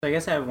So I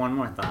guess I have one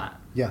more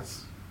thought.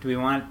 Yes. Do we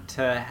want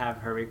to have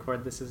her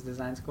record This Is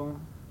Design School?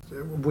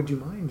 Would you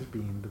mind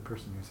being the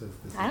person who says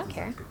this? I don't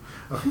care.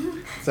 Okay.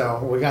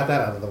 So we got that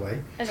out of the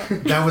way. Okay.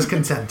 That was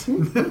consent.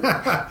 We've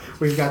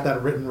got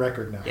that written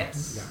record now.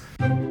 Yes.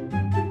 Yeah.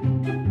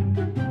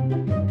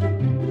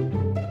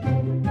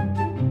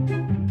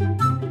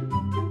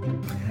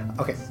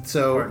 Okay,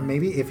 so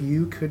maybe if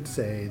you could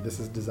say this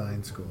is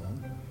design school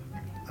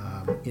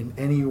in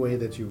any way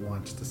that you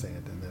want to say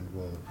it, and then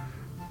we'll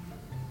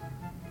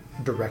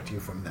direct you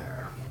from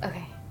there.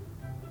 Okay.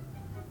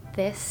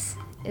 This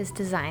is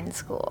design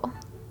school.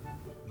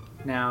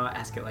 Now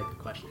ask it like a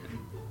question.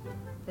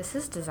 This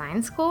is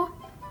design school?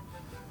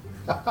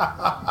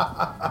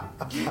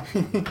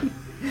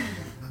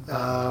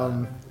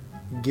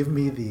 Give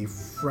me the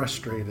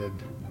frustrated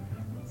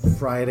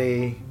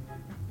Friday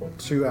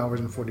 2 hours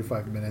and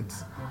 45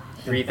 minutes.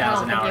 3,000 I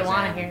don't hours think you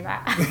want in. to hear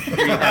that.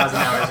 3,000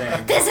 hours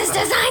in. This is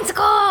design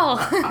school!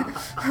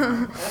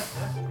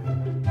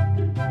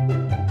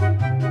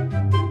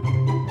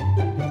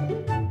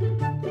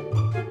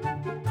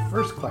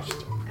 First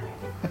question.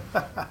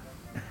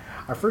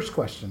 Our first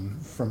question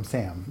from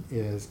Sam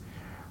is,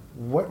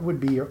 what would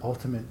be your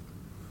ultimate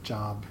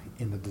job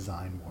in the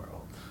design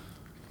world?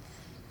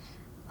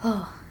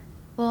 Oh,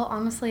 well,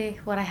 honestly,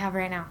 what I have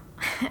right now.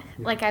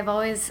 Like I've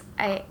always,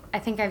 I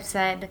think I've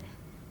said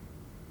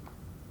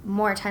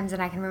more times than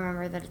I can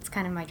remember that it's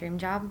kind of my dream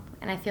job,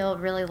 and I feel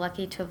really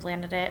lucky to have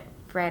landed it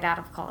right out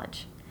of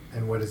college.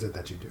 And what is it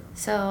that you do?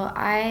 So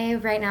I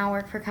right now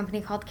work for a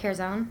company called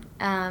CareZone.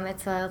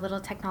 It's a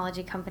little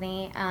technology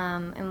company,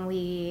 and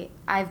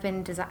I've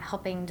been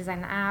helping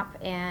design the app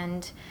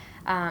and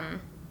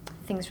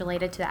things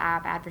related to the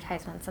app,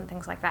 advertisements and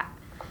things like that.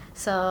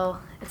 So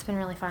it's been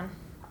really fun.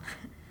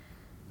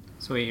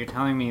 So wait, you're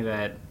telling me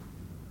that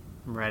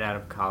right out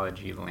of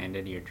college you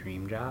landed your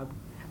dream job?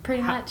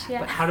 Pretty much,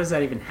 yeah. But how does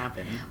that even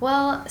happen?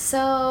 Well,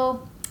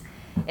 so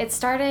it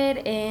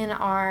started in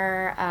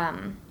our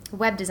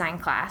web design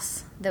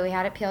class that we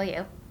had at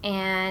PLU,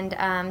 and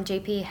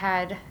JP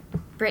had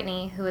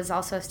Brittany, who is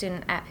also a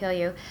student at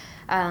PLU,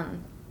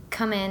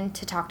 come in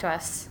to talk to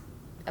us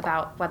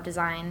about web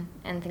design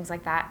and things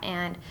like that.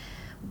 And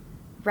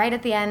right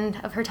at the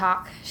end of her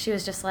talk, she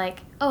was just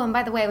like, "Oh, and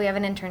by the way, we have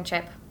an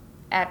internship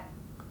at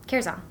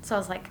CareZone." So I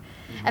was like,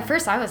 at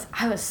first I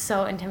was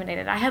so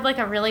intimidated. I had like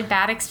a really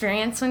bad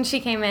experience when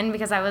she came in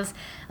because I was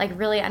like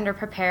really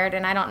underprepared,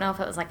 and I don't know if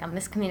it was like a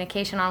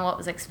miscommunication on what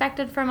was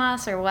expected from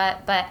us or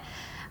what, but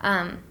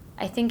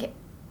I think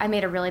I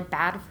made a really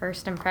bad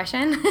first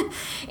impression.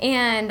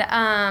 And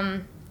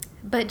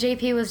but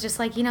JP was just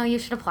like, you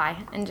should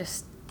apply and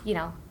just,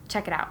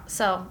 check it out.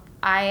 So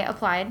I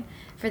applied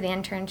for the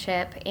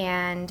internship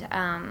and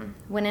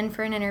went in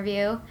for an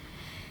interview,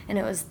 and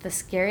it was the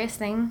scariest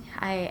thing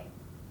I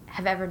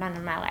have ever done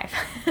in my life.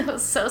 It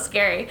was so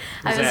scary.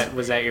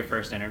 Was that your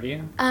first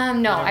interview?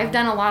 No, I've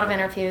done a lot of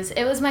interviews.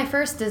 It was my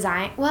first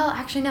design. Well,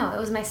 actually, no, it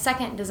was my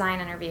second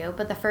design interview,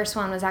 but the first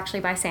one was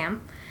actually by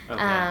Sam,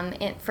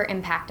 for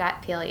Impact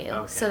at PLU.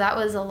 Okay. So that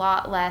was a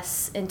lot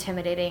less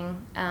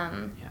intimidating,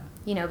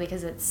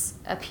 because it's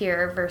a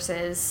peer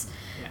versus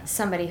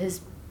somebody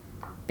who's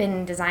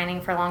been designing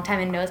for a long time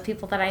and knows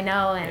people that I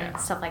know and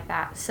stuff like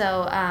that.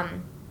 So.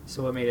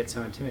 So what made it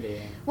so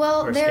intimidating?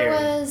 Well, or there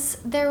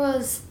scary?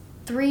 was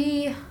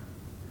 3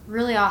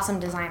 really awesome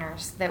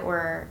designers that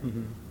were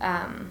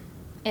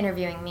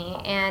interviewing me,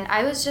 and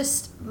I was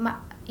just,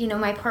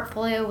 my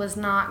portfolio was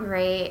not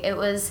great. It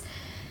was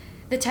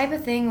the type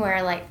of thing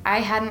where like I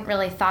hadn't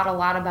really thought a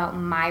lot about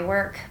my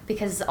work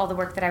because all the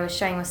work that I was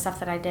showing was stuff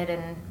that I did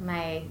in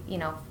my,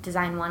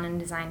 design 1 and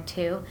design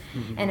 2,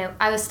 and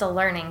I was still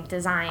learning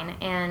design,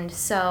 and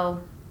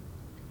so,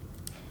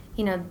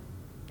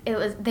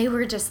 they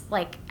were just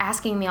like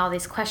asking me all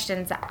these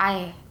questions that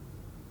I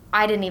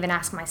didn't even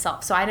ask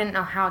myself, so I didn't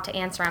know how to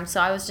answer them. So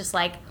I was just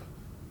like,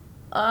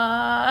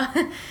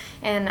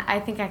 and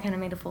I think I kind of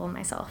made a fool of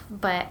myself,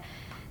 but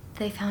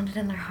they found it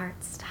in their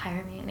hearts to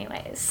hire me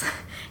anyways,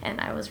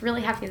 and I was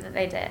really happy that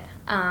they did.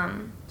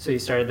 So you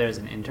started there as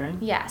an intern?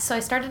 Yeah, so I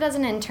started as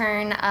an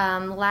intern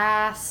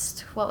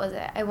last, what was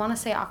it? I want to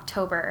say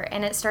October,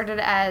 and it started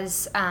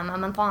as a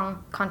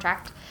month-long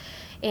contract,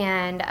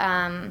 and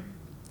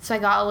so I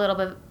got a little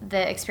bit of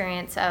the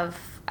experience of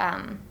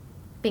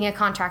being a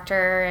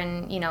contractor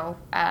and,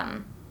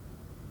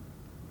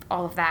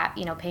 all of that,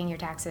 paying your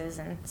taxes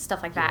and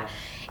stuff like that.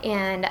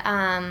 And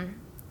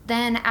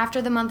then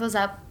after the month was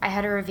up, I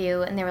had a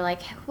review, and they were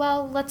like,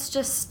 well, let's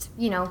just,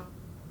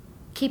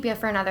 keep you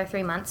for another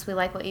 3 months. We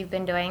like what you've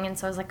been doing. And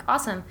so I was like,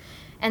 awesome.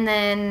 And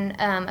then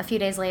a few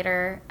days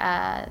later,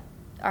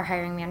 our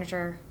hiring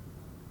manager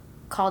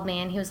called me,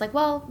 and he was like,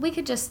 well,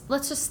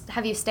 let's just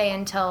have you stay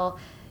until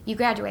you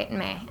graduate in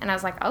May. And I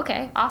was like,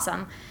 okay,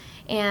 awesome.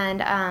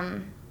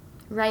 And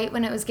right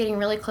when it was getting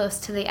really close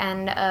to the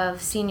end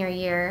of senior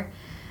year,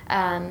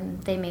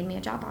 they made me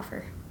a job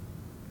offer.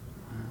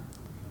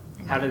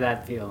 How did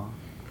that feel?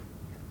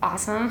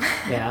 Awesome.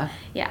 Yeah?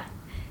 Yeah.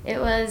 It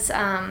was,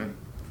 I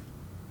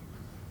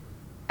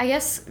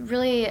guess,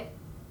 really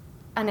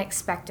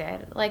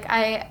unexpected. Like,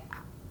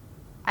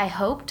 I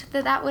hoped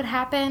that would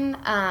happen,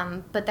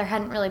 but there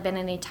hadn't really been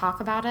any talk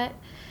about it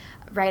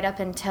right up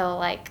until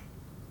I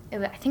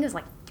think it was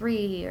like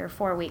 3 or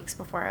 4 weeks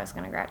before I was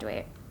going to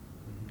graduate.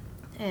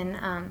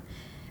 And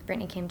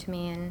Brittany came to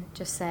me and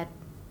just said,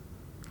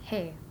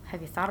 "Hey,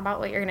 have you thought about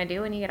what you're going to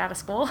do when you get out of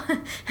school?"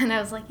 And I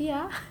was like,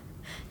 "Yeah."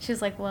 She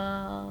was like,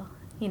 "Well,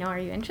 are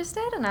you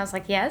interested?" And I was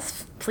like,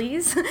 "Yes,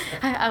 please."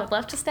 I would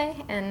love to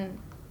stay. And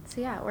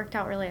so, yeah, it worked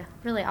out really,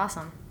 really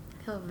awesome.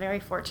 I feel very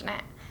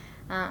fortunate.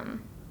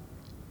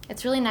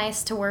 It's really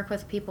nice to work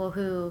with people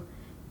who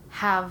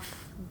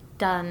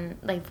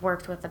they've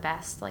worked with the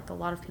best. Like, a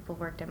lot of people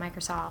worked at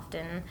Microsoft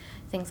and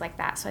things like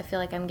that. So I feel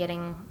like I'm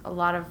getting a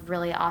lot of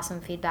really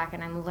awesome feedback,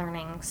 and I'm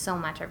learning so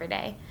much every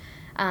day.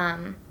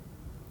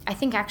 I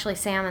think actually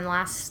Sam in the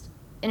last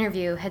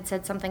interview had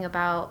said something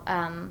about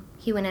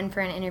he went in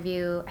for an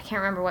interview. I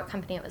can't remember what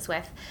company it was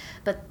with,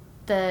 but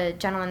the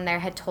gentleman there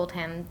had told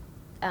him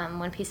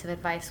one piece of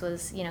advice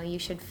was, you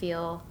should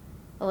feel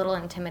a little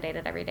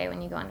intimidated every day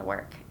when you go into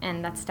work,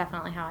 and that's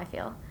definitely how I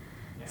feel.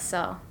 Yeah.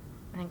 So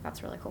I think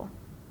that's really cool.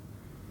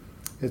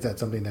 Is that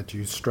something that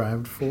you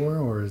strived for,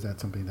 or is that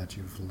something that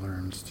you've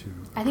learned to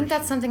appreciate? I think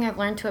that's something I've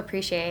learned to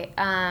appreciate.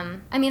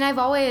 I've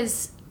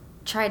always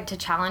tried to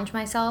challenge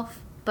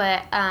myself,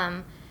 but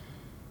I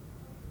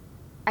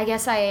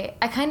guess I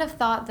kind of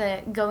thought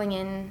that going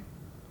in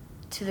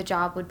to the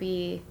job would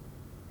be,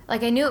 I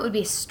knew it would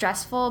be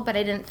stressful, but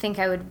I didn't think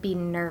I would be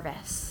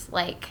nervous.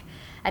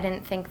 I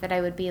didn't think that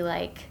I would be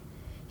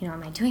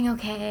am I doing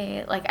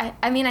okay?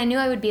 I knew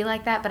I would be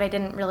like that, but I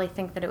didn't really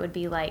think that it would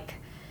be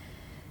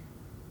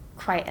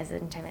quite as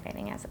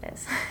intimidating as it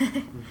is.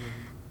 Mm-hmm.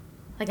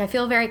 I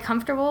feel very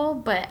comfortable,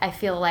 but I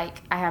feel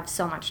like I have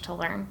so much to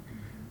learn.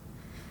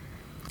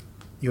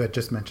 You had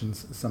just mentioned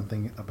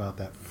something about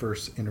that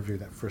first interview,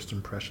 that first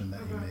impression that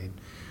you made.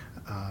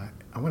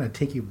 I want to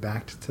take you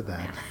back to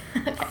that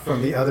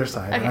from the other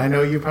side. Okay. And I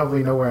know you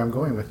probably know where I'm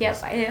going with this.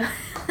 Yes, I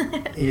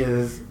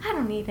do. I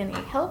don't need any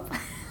help.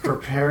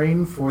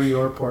 Preparing for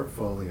your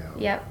portfolio.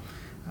 Yep.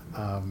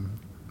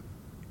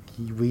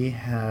 We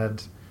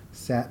had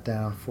sat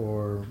down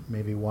for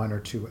maybe 1 or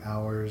 2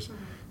 hours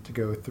to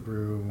go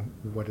through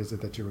what is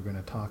it that you were going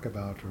to talk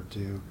about or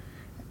do,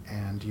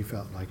 and you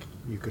felt like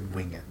you could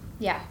wing it.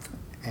 Yeah.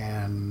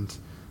 And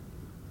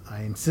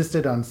I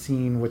insisted on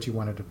seeing what you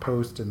wanted to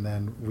post, and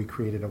then we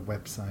created a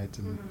website,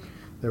 and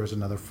there was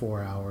another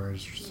 4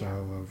 hours or so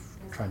of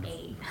trying to...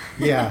 8.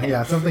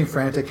 Yeah, something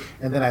frantic.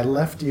 And then I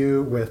left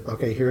you with,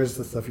 okay, here's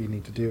the stuff you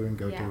need to do, and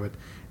go do it.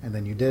 And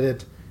then you did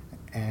it,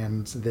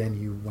 and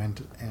then you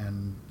went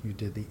and you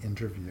did the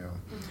interview.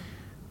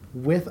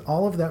 With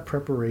all of that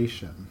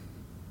preparation,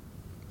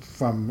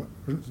 from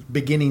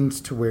beginnings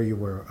to where you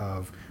were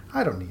of,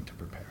 I don't need to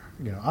prepare,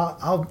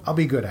 I'll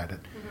be good at it,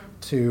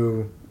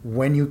 to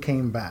when you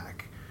came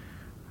back,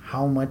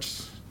 how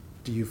much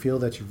do you feel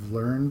that you've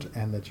learned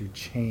and that you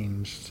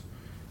changed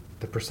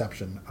the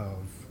perception of...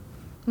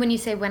 When you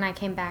say when I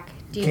came back,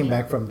 do you came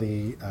back from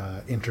the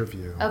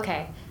interview?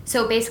 Okay.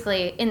 So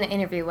basically, in the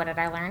interview, what did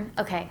I learn?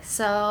 Okay.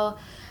 So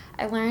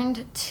I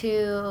learned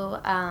to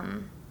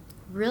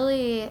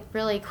really,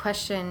 really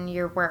question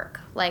your work.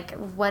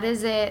 What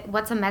is it?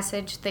 What's a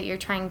message that you're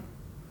trying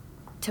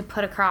to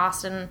put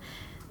across, and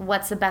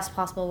what's the best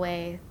possible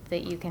way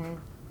that you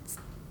can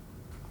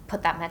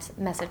put that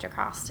message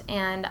across?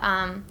 And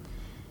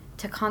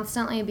to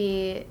constantly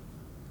be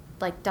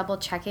double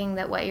checking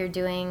that what you're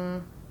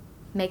doing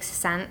makes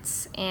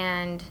sense,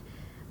 and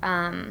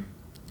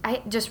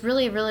I just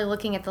really, really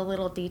looking at the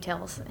little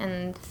details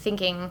and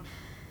thinking,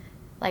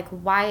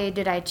 why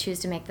did I choose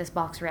to make this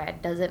box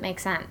red? Does it make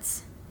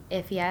sense?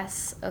 If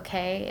yes,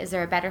 okay, is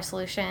there a better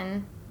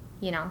solution?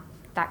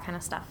 That kind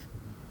of stuff.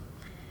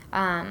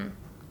 And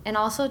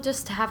also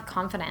just to have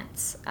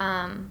confidence.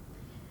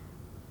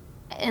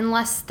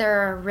 Unless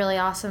they're really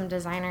awesome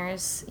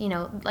designers,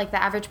 the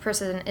average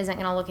person isn't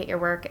going to look at your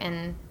work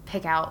and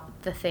pick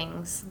out the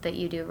things that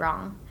you do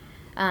wrong.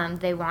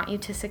 They want you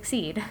to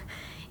succeed.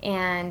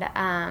 And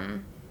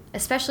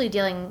especially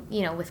dealing,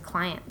 with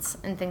clients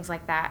and things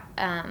like that.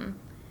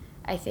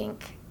 I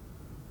think,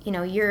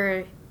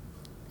 you're,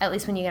 at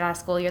least when you get out of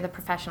school, you're the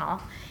professional.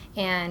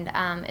 And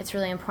it's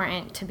really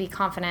important to be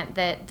confident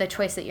that the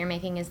choice that you're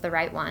making is the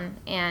right one.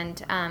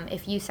 And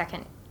if you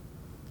second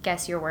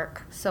guess your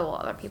work, so will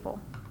other people.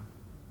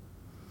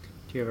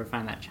 Do you ever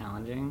find that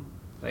challenging,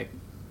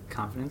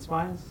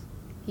 confidence-wise?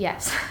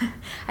 Yes.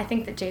 I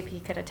think that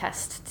JP could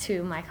attest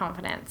to my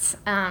confidence.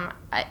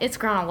 It's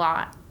grown a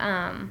lot.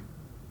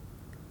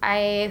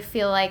 I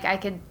feel like I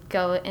could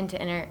go into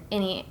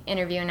any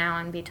interview now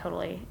and be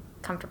totally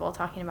comfortable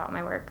talking about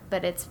my work,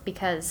 but it's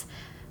because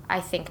I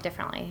think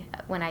differently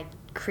when I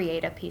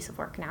create a piece of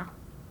work now.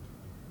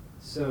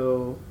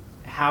 So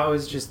how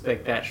is just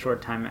that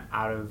short time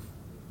out of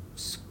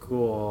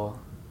school,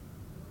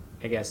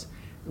 I guess,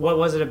 what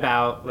was it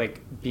about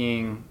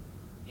being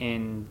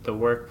in the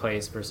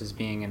workplace versus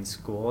being in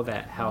school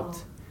that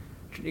helped?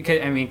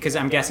 Because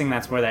I'm guessing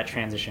that's where that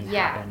transition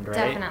happened,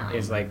 right? Definitely.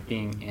 Is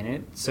being in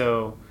it.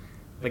 So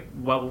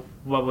what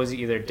was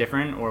either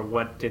different, or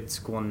what did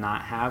school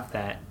not have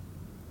that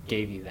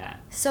gave you that?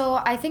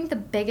 So I think the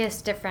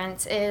biggest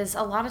difference is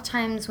a lot of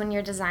times when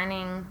you're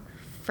designing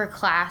for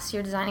class,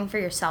 you're designing for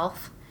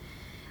yourself.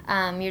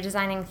 You're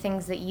designing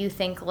things that you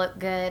think look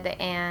good,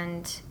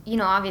 and, you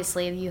know,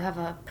 obviously you have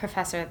a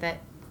professor that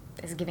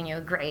is giving you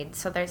a grade,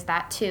 so there's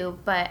that too.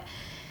 But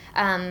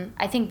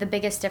I think the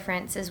biggest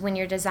difference is when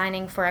you're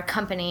designing for a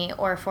company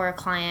or for a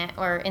client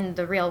or in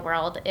the real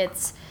world,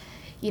 it's,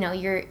 you know,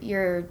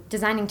 you're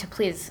designing to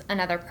please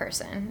another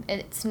person.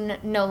 It's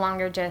no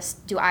longer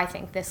just, do I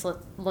think this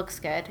looks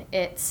good?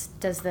 It's,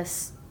 does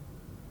this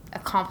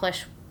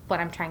accomplish what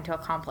I'm trying to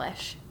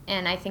accomplish?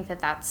 And I think that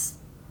that's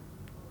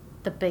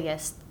the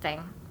biggest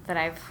thing that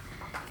I've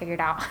figured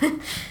out.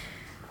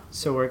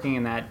 So working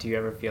in that, do you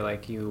ever feel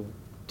like you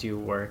do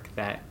work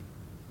that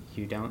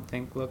you don't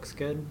think looks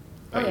good?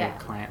 Oh, yeah. Your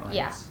client likes?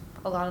 Yeah,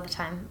 a lot of the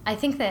time. I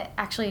think that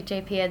actually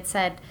JP had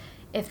said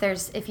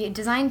if you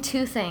design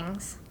two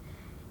things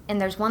and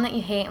there's one that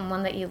you hate and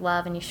one that you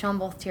love and you show them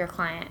both to your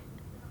client,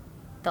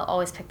 they'll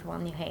always pick the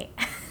one you hate.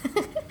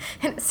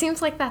 And it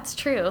seems like that's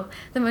true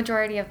the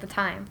majority of the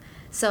time.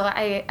 So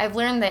I've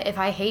learned that if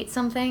I hate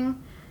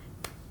something,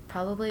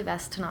 probably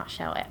best to not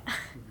show it.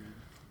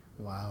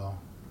 Wow.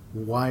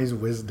 Wise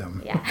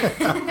wisdom. Yeah.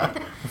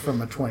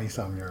 From a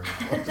 20-some-year-old.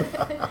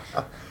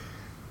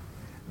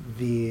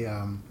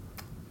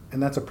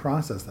 And that's a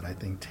process that I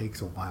think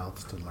takes a while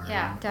to learn.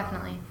 Yeah,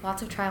 definitely.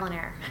 Lots of trial and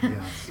error.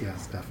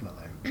 Yes,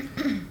 definitely.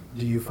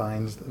 Do you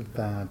find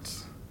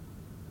that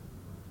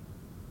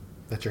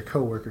your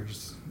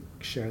coworkers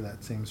share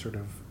that same sort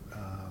of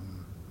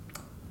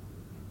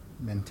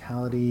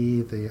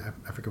mentality?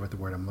 I forget what the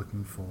word I'm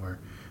looking for,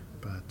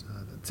 but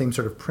that same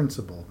sort of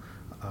principle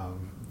of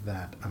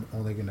that I'm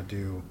only going to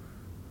do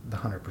the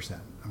 100%.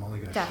 I'm only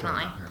going to show the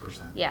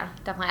 100%. Yeah,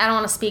 definitely. I don't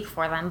want to speak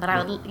for them, but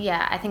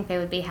I think they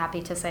would be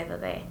happy to say that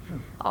they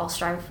all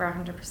strive for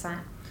 100%.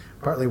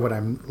 Partly what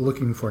I'm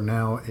looking for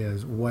now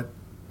is what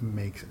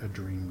makes a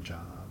dream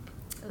job.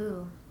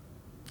 Ooh.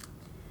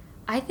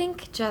 I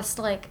think just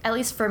like, at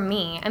least for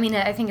me, I mean,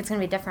 I think it's going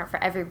to be different for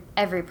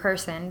every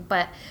person,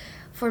 but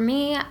for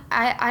me,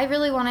 I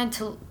really wanted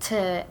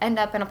to end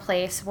up in a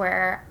place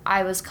where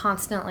I was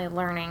constantly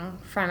learning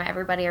from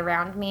everybody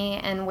around me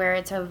and where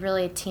it's a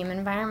really team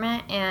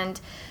environment.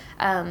 And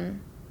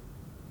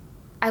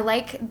I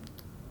like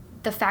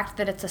the fact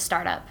that it's a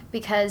startup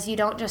because you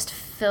don't just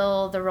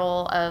fill the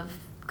role of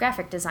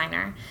graphic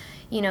designer.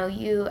 You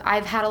know,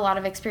 I've had a lot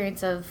of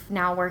experience of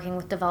now working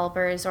with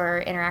developers or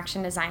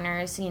interaction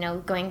designers, you know,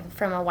 going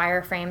from a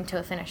wireframe to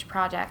a finished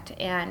project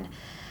and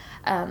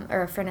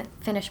or a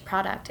finished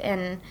product,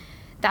 and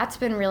that's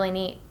been really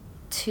neat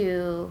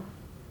to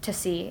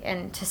see,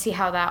 and to see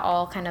how that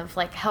all kind of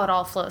like how it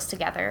all flows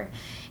together.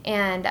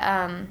 And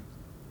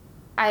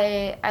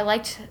I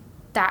liked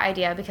that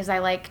idea because I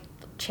like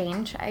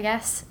change, I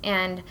guess,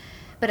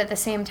 but at the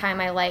same time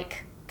I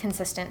like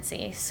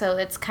consistency. So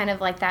it's kind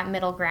of like that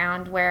middle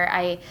ground where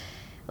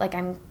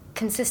I'm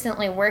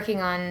consistently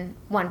working on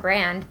one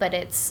brand, but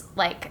it's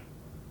like,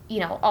 you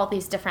know, all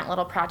these different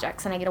little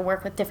projects, and I get to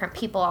work with different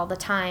people all the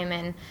time,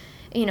 and,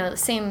 you know, the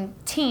same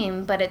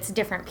team, but it's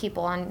different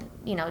people on,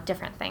 you know,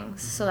 different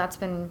things. So that's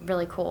been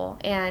really cool.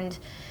 And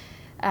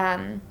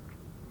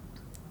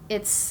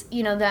it's,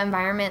 you know, the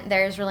environment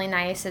there is really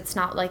nice. It's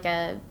not like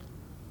a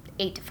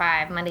 8 to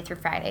 5, Monday through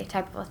Friday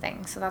type of a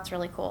thing. So that's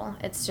really cool.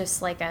 It's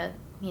just like a,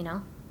 you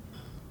know,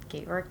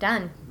 get your work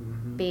done.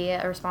 Mm-hmm. Be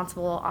a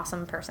responsible,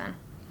 awesome person.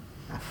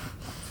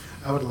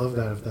 I would love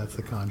that if that's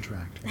the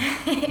contract.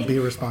 Be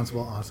a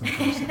responsible, awesome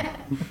person.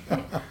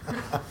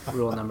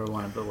 Rule number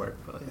 1 of the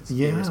workplace.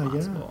 Yeah.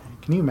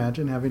 Can you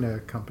imagine having a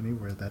company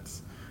where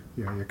that's,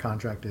 you know, your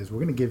contract is, we're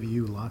going to give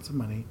you lots of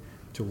money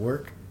to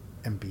work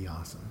and be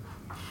awesome.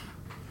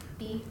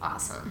 Be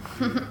awesome.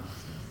 Be awesome.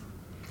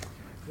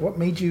 What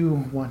made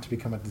you want to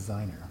become a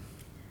designer?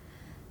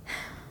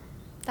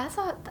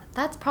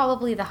 That's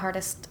probably the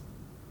hardest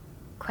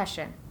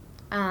question.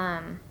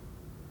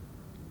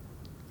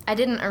 I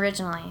didn't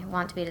originally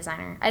want to be a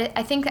designer.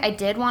 I think I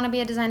did want to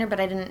be a designer, but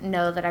I didn't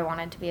know that I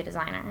wanted to be a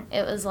designer.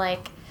 It was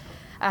like,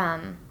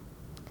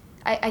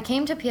 I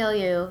came to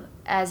PLU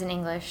as an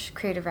English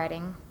creative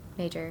writing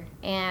major,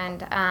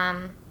 and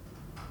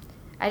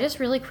I just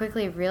really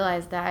quickly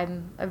realized that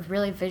I'm a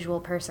really visual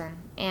person.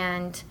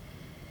 And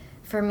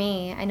for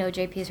me, I know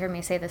JP's heard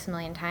me say this a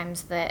million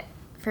times, that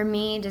for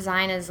me,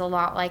 design is a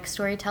lot like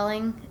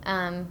storytelling.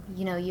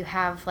 You know, you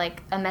have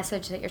like a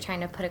message that you're trying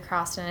to put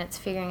across, and it's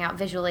figuring out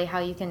visually how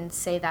you can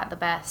say that the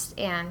best.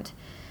 And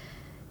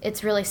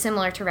it's really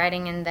similar to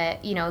writing in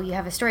that, you know, you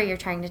have a story you're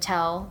trying to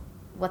tell.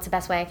 What's the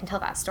best way I can tell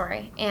that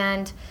story?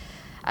 And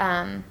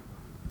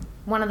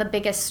one of the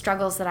biggest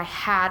struggles that I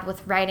had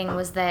with writing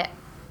was that,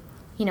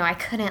 you know, I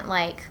couldn't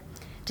like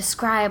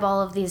describe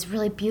all of these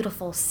really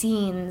beautiful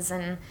scenes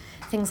and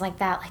things like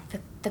that.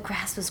 Like the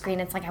grass was green.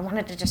 It's like I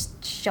wanted to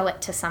just show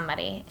it to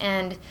somebody.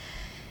 And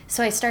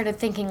so I started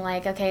thinking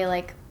like, okay,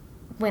 like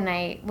when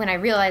I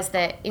realized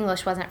that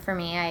English wasn't for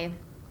me, I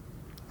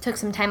took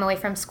some time away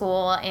from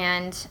school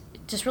and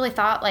just really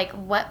thought, like,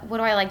 what do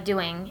I like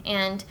doing?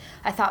 And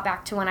I thought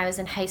back to when I was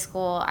in high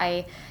school.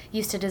 I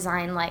used to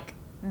design, like,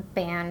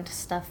 band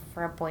stuff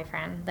for a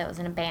boyfriend that was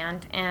in a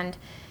band. And,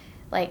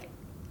 like,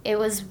 it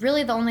was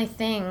really the only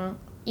thing,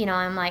 you know,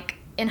 I'm like,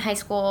 in high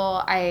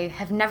school, I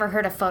have never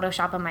heard of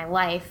Photoshop in my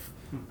life,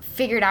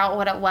 figured out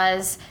what it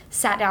was,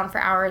 sat down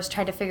for hours,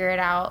 tried to figure it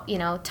out, you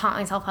know, taught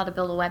myself how to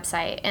build a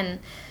website. And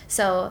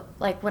so,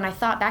 like, when I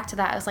thought back to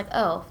that, I was like,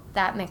 oh,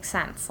 that makes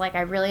sense. Like,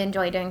 I really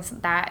enjoy doing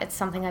that. It's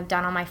something I've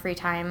done on my free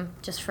time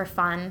just for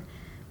fun.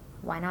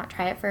 Why not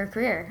try it for a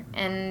career?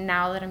 And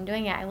now that I'm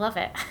doing it, I love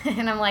it.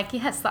 And I'm like,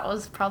 yes, that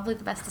was probably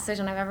the best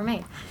decision I've ever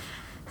made.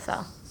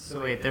 So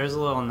wait, there's a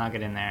little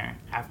nugget in there.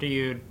 After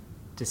you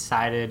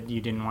decided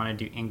you didn't want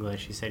to do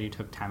English, you said you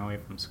took time away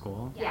from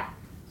school. Yeah.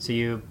 So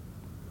you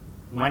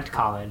went to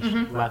college,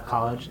 left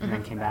college, and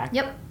then came back?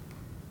 Yep.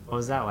 What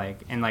was that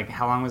like? And, like,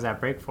 how long was that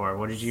break for?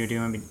 What did you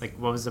do? Like,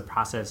 what was the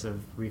process of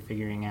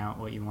refiguring out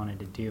what you wanted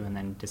to do and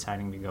then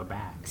deciding to go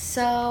back?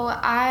 So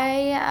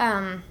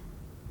I,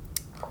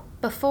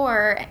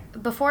 before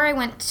I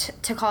went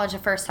to college the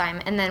first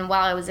time, and then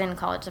while I was in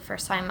college the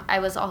first time, I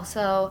was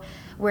also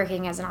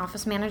working as an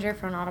office manager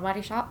for an auto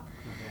body shop.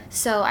 Okay.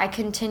 So I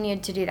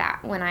continued to do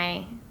that when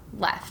I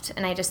left,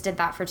 and I just did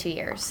that for 2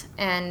 years.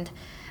 And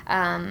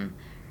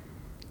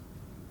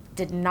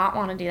did not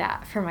want to do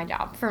that for my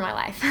job, for my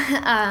life.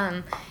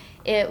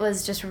 It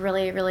was just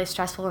really, really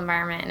stressful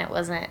environment,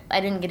 and I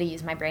didn't get to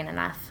use my brain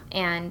enough.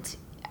 And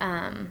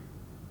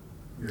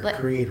your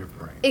creative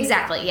brain.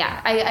 Exactly,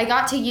 yeah. I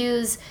got to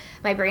use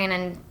my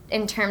brain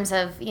in terms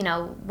of, you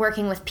know,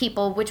 working with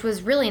people, which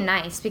was really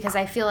nice because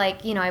I feel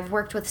like, you know, I've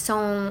worked with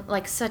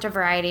such a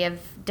variety of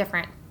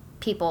different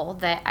people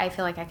that I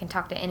feel like I can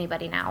talk to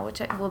anybody now,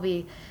 which will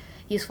be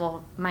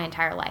useful my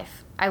entire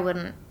life. I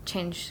wouldn't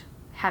change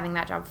having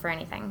that job for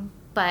anything,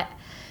 but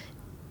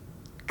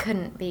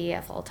couldn't be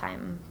a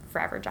full-time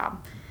forever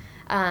job.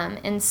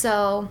 And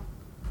so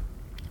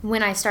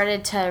when I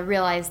started to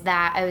realize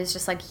that, I was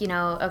just like, you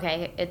know,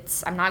 okay,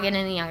 I'm not getting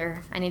any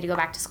younger. I need to go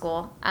back to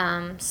school.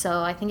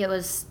 So I think it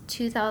was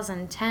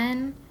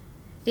 2010,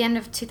 the end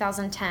of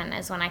 2010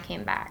 is when I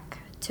came back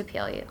to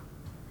PLU.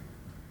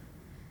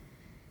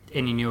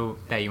 And you knew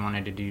that you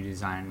wanted to do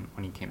design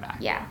when you came back?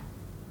 Yeah.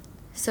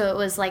 So it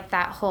was like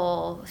that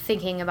whole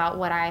thinking about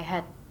what I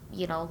had,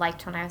 you know,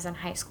 liked when I was in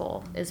high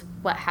school is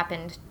what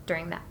happened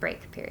during that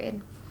break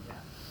period. Yeah.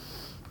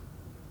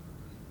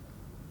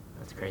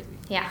 That's crazy.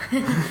 Yeah.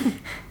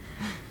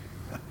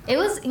 It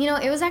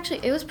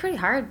was pretty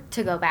hard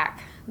to go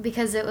back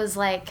because it was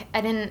like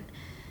I didn't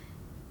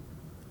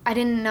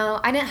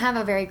have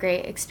a very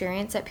great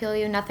experience at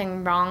PLU.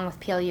 Nothing wrong with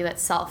PLU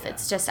itself. Yeah.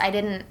 It's just I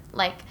didn't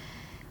like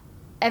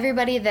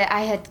everybody that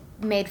I had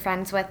made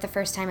friends with the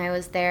first time I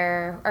was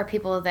there are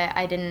people that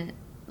I didn't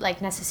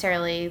like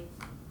necessarily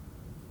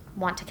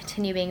want to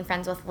continue being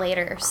friends with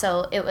later.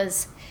 So it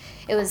was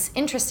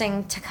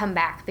interesting to come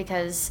back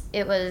because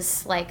it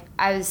was like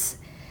I was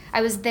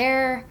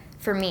there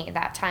for me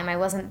that time. I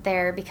wasn't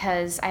there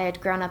because I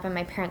had grown up and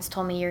my parents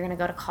told me you're going to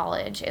go to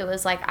college. It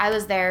was like I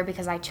was there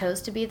because I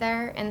chose to be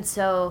there, and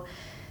so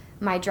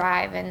my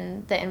drive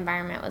and the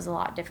environment was a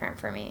lot different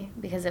for me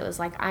because it was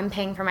like I'm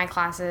paying for my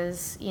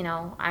classes, you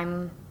know,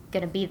 I'm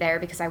going to be there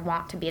because I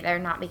want to be there,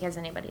 not because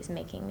anybody's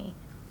making me.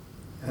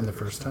 And the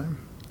first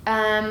time?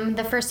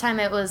 The first time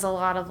it was a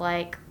lot of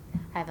like,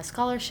 I have a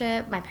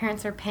scholarship, my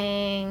parents are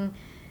paying,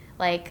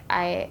 like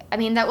I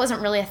mean, that wasn't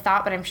really a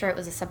thought, but I'm sure it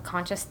was a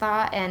subconscious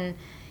thought, and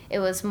it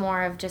was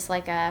more of just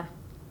like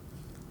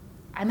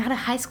I'm out of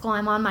high school,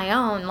 I'm on my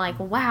own, like,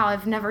 wow,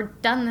 I've never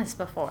done this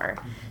before.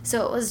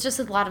 So it was just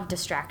a lot of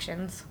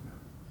distractions.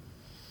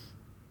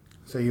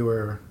 So you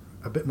were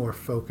a bit more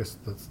focused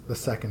the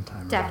second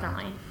time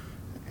Definitely.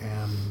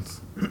 around.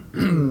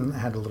 And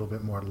had a little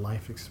bit more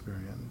life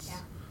experience. Yeah.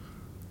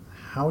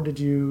 How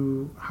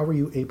were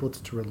you able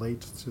to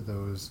relate to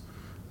those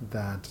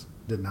that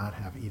did not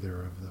have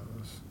either of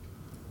those?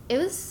 It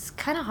was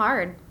kind of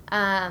hard.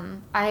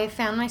 I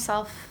found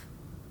myself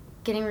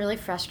getting really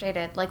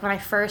frustrated. Like when I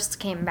first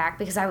came back,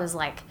 because I was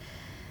like,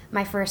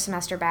 my first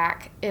semester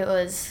back, I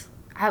was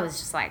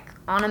just like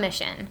on a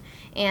mission.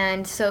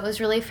 And so it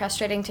was really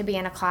frustrating to be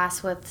in a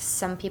class with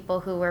some people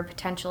who were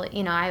potentially,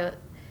 you know,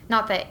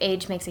 not that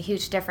age makes a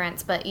huge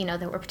difference, but, you know,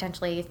 that were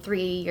potentially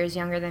 3 years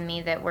younger than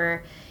me that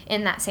were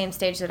in that same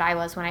stage that I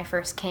was when I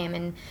first came.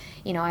 And,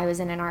 you know, I was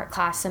in an art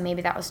class, so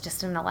maybe that was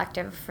just an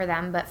elective for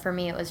them, but for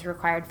me it was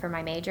required for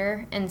my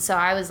major. And so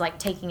I was like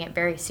taking it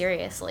very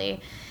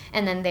seriously,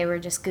 and then they were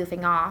just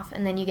goofing off.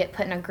 And then you get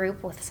put in a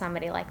group with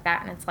somebody like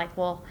that, and it's like,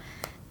 well,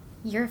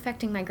 you're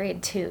affecting my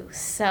grade too,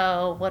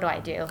 so what do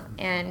I do?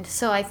 And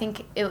so I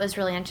think it was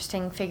really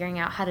interesting figuring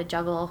out how to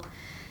juggle,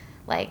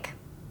 like,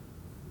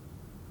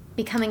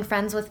 becoming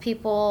friends with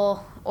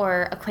people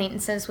or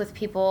acquaintances with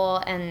people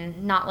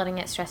and not letting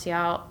it stress you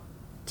out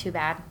too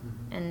bad,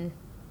 and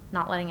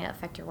not letting it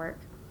affect your work.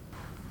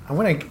 I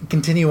want to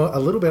continue a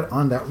little bit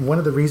on that. One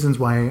of the reasons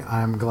why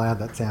I'm glad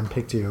that Sam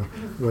picked you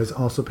was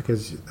also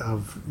because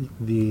of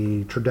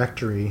the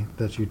trajectory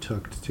that you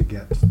took to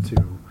get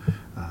to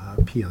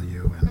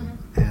PLU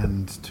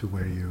and to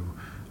where you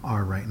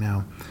are right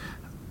now,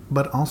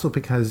 but also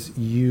because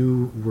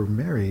you were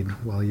married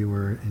while you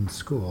were in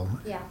school.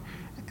 Yeah.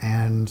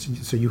 And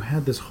so you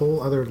had this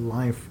whole other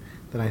life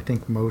that I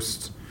think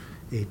most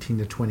 18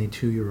 to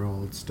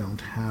 22-year-olds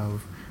don't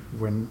have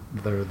when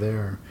they're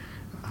there.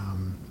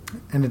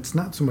 And it's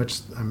not so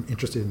much I'm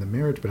interested in the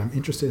marriage, but I'm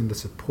interested in the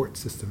support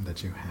system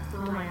that you had.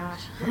 Oh my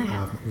gosh.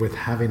 With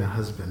having a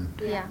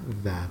husband Yeah.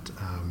 that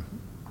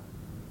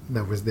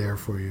was there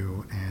for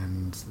you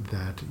and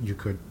that you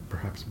could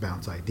perhaps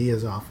bounce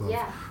ideas off of,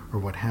 Yeah. or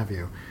what have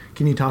you.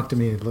 Can you talk to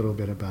me a little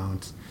bit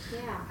about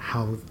Yeah.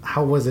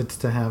 how was it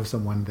to have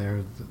someone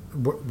there?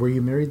 Were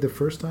you married the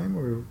first time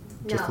or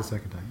just No. the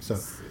second time? So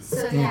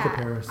So in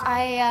comparison.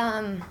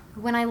 I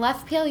when I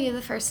left PLU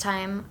the first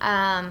time,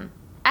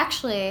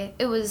 actually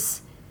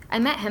I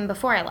met him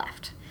before I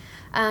left.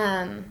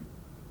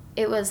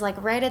 It was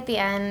like right at the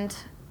end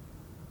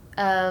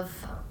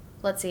of,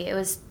 it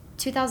was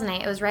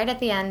 2008. It was right at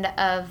the end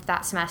of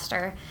that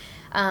semester.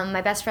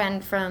 My best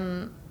friend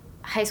from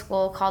high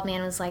school called me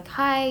and was like,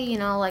 "Hi,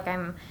 like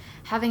I'm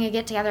having a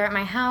get together at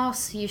my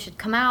house. You should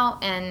come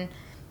out." And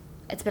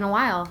it's been a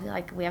while.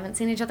 Like, we haven't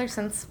seen each other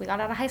since we got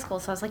out of high school.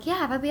 So I was like,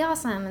 yeah, that'd be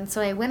awesome. And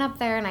so I went up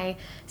there and I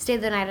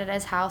stayed the night at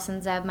his house.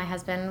 And Zeb, my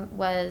husband,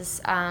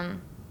 was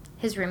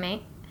his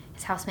roommate,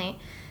 his housemate.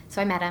 So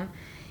I met him.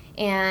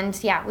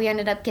 And yeah, we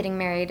ended up getting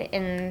married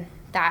in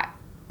that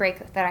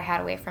break that I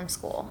had away from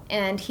school.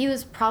 And he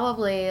was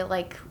probably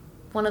like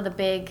one of the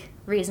big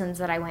reasons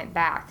that I went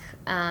back.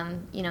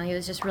 He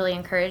was just really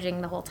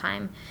encouraging the whole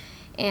time.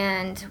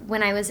 And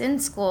when I was in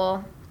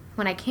school,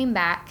 when I came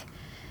back,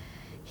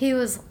 he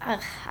was,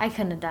 I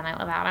couldn't have done it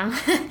without him.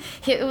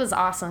 It was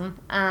awesome.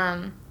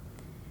 I,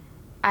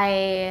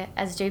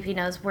 as JP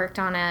knows, worked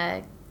on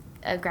a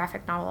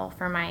graphic novel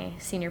for my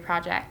senior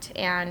project,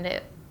 and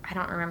I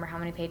don't remember how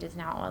many pages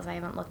now it was. I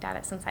haven't looked at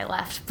it since I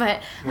left,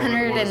 but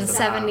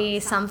 170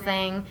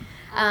 something.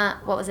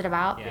 What was it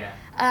about? Yeah.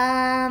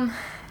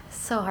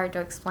 So hard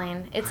to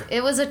explain.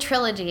 It was a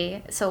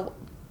trilogy, so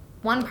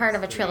one part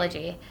of a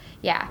trilogy,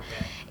 yeah.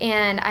 Okay.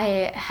 And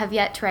I have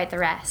yet to write the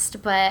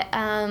rest, but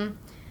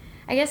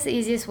I guess the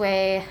easiest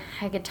way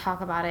I could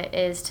talk about it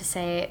is to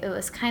say it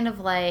was kind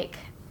of like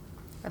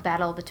a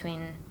battle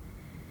between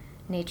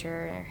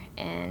nature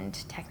and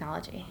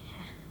technology.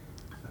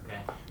 Okay.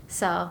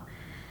 So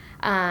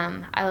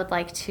I would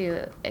like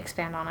to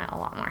expand on it a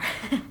lot more.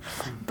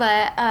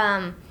 But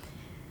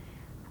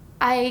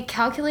I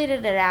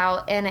calculated it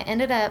out, and it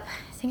ended up,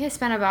 I think I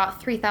spent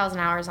about 3,000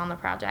 hours on the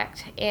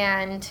project.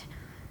 And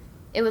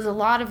it was a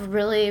lot of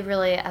really,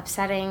 really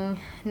upsetting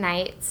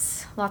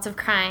nights, lots of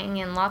crying,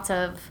 and lots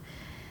of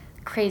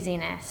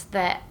craziness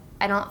that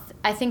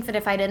I think that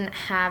if I didn't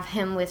have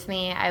him with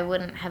me, I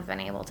wouldn't have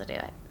been able to do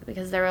it,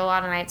 because there were a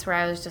lot of nights where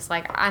I was just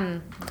like,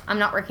 I'm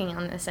not working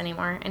on this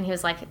anymore. And he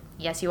was like,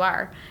 yes, you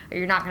are, or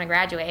you're not going to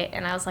graduate.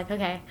 And I was like,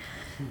 okay,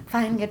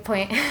 fine, good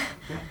point.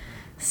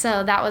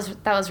 So that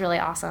was really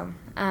awesome.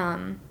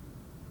 And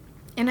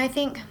I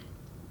think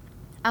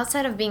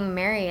outside of being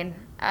married,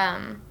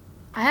 I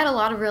had a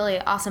lot of really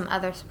awesome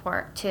other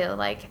support too.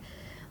 Like,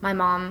 my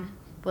mom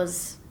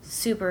was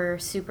super,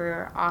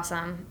 super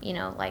awesome.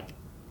 Like,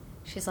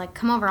 she's like,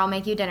 come over, I'll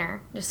make you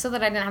dinner, just so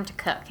that I didn't have to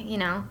cook,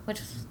 which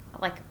was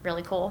like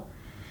really cool.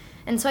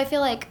 And so I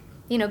feel like,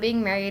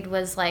 being married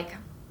was like,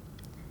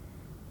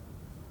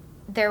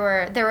 there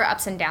were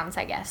ups and downs,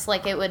 I guess.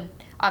 Like, it would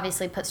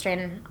obviously put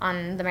strain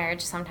on the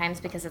marriage sometimes,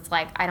 because it's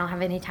like, I don't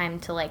have any time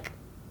to like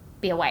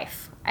be a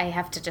wife. I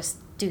have to just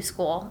do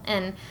school.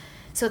 And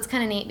so it's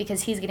kind of neat,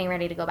 because he's getting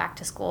ready to go back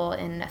to school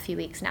in a few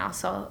weeks now,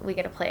 so we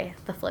get to play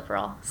the flip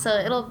role. So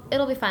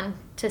it'll be fun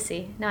to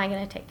see. Now I get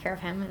to take care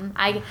of him, and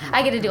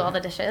I get to do all the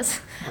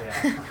dishes,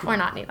 Yeah. or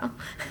not need them.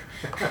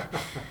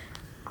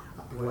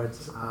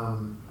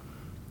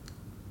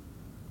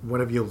 What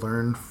have you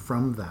learned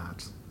from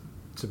that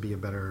to be a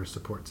better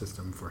support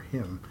system for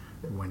him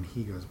when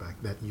he goes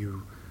back, that he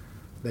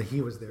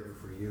was there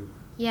for you?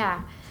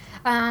 Yeah.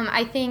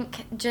 I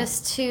think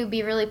just to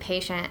be really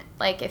patient.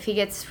 Like, if he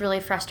gets really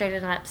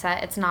frustrated and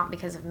upset, it's not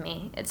because of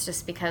me. It's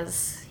just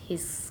because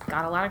he's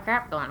got a lot of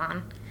crap going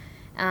on.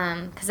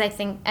 Because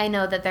I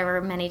know that there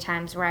were many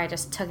times where I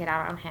just took it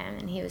out on him,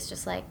 and he was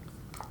just like,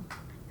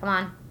 come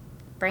on,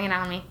 bring it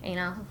on me,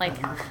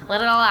 like,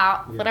 let it all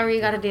out, Yeah. whatever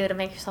you got to do to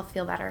make yourself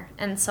feel better.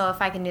 And so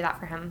if I can do that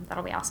for him,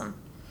 that'll be awesome.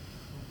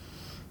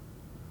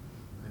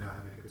 I know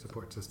having a good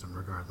support system,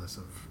 regardless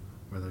of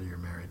whether you're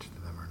married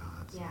to them or not,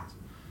 is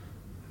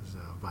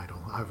vital.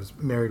 I was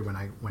married when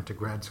I went to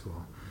grad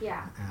school,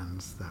 Yeah. and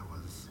that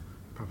was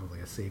probably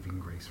a saving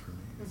grace for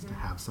me, is to Mhm.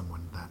 have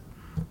someone that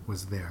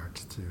was there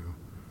to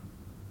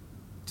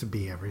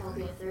be everything. Help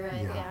you through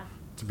it, yeah.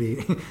 To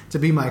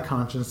be my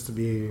conscience, to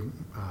be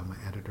my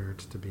editor,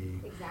 to be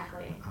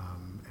Exactly.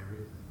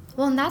 everything.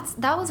 Well, and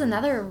that was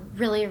another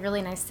really,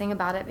 really nice thing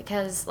about it,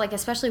 because, like,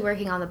 especially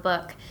working on the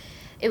book,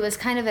 it was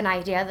kind of an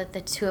idea that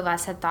the two of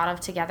us had thought of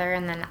together,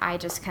 and then I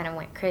just kind of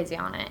went crazy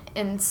on it.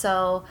 And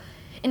so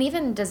and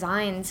even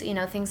designs, you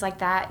know, things like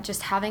that,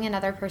 just having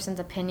another person's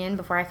opinion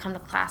before I come to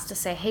class to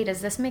say, hey,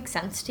 does this make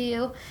sense to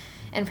you?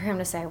 And for him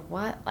to say,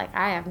 what? Like,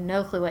 I have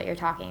no clue what you're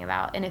talking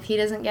about. And if he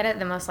doesn't get it,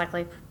 then most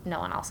likely no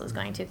one else is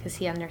going to, because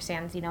he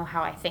understands, you know,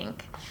 how I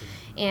think.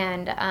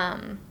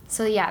 And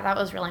so, yeah, that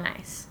was really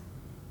nice.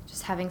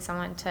 Just having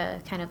someone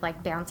to kind of,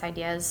 like, bounce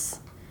ideas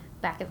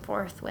back and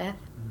forth with.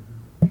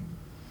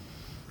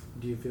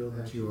 Do you feel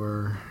that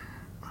your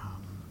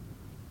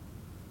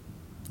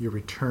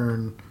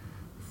return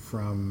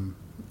from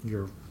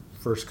your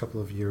first couple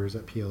of years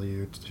at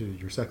PLU to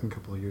your second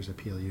couple of years at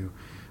PLU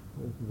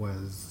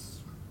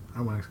was,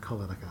 I want to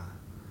call it like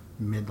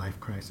a midlife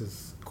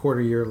crisis,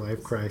 quarter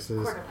life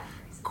crisis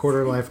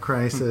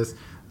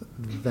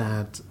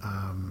that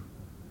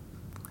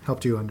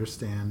helped you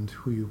understand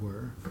who you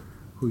were,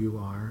 who you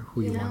are,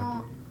 who you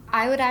want to be?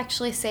 I would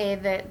actually say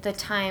that the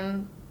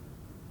time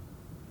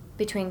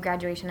between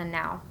graduation and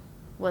now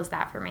was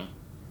that for me.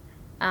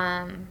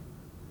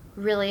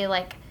 Really,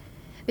 like,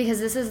 because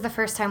this is the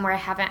first time where I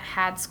haven't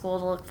had school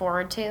to look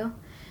forward to.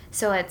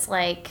 So it's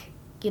like,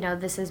 you know,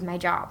 this is my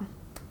job.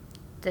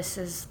 This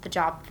is the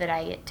job that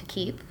I get to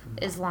keep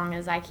as long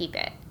as I keep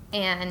it.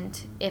 And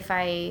if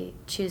I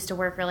choose to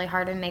work really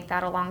hard and make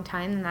that a long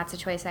time, then that's a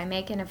choice I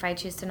make. And if I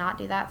choose to not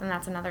do that, then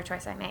that's another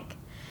choice I make.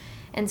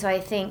 And so I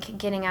think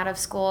getting out of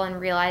school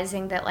and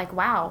realizing that, like,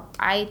 wow,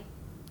 I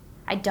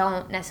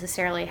don't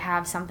necessarily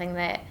have something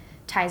that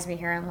ties me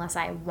here unless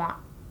I want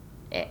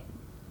it.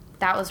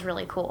 That was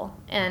really cool.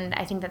 And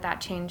I think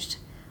that changed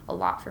a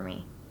lot for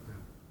me.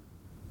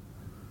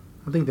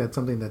 I think that's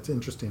something that's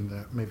interesting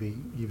that maybe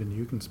even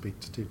you can speak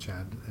to,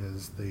 Chad,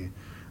 is the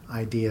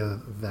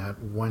idea that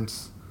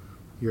once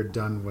you're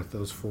done with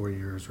those 4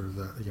 years, or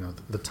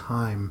the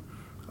time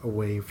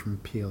away from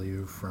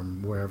PLU,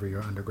 from wherever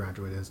your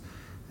undergraduate is,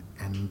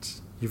 and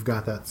you've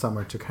got that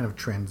summer to kind of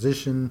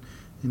transition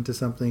into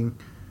something,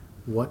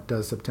 what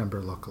does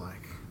September look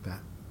like?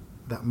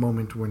 That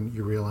moment when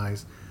you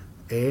realize,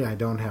 A, I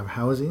don't have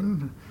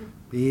housing,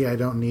 B, I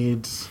don't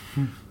need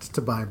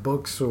to buy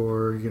books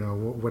or,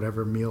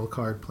 whatever meal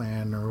card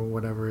plan or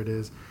whatever it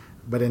is,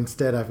 but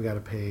instead I've got to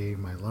pay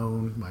my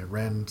loan, my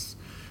rent,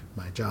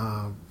 my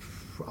job,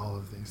 all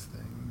of these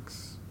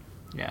things.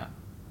 Yeah.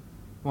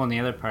 Well, and the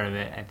other part of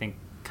it, I think,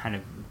 kind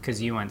of,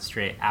 because you went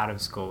straight out of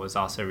school, was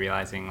also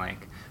realizing,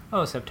 like,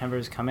 oh,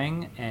 September's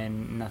coming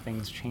and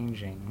nothing's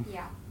changing.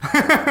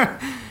 Yeah.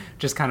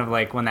 Just kind of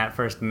like when that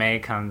first May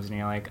comes and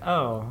you're like,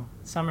 oh,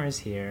 summer's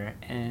here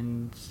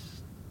and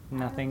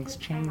nothing's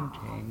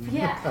changing.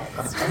 Yeah,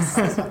 it's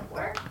just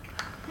work.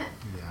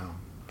 Yeah.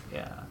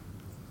 Yeah.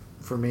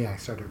 For me, I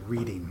started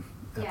reading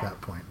at Yeah.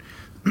 that point.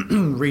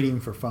 Reading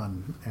for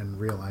fun, and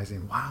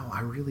realizing, wow,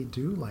 I really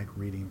do like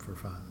reading for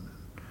fun.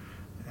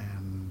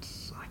 And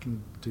I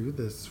can do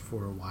this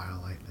for a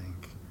while, I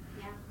think.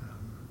 Yeah.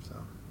 So.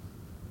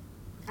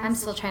 I'm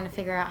still trying to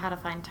figure out how to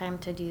find time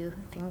to do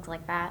things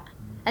like that.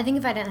 I think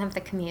if I didn't have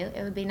the commute,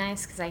 it would be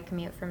nice, because I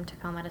commute from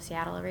Tacoma to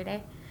Seattle every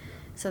day.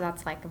 So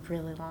that's like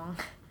really long.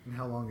 And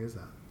how long is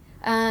that?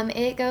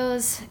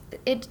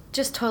 It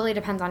just totally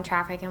depends on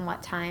traffic and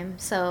what time.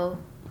 So,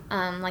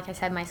 like I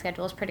said, my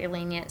schedule is pretty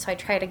lenient. So I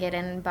try to get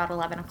in about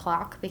 11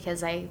 o'clock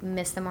because I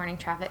miss the morning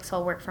traffic. So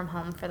I'll work from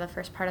home for the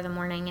first part of the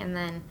morning. And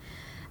then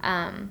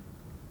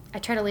I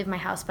try to leave my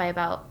house by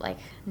about like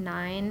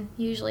 9,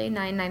 usually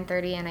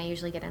 9:30, and I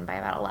usually get in by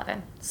about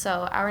 11.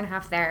 So hour and a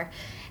half there.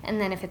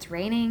 And then if it's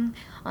raining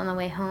on the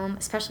way home,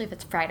 especially if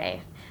it's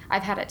Friday,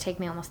 I've had it take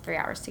me almost 3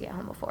 hours to get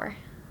home before.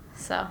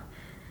 So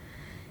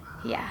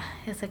yeah,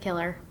 it's a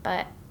killer.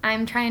 But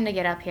I'm trying to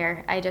get up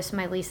here.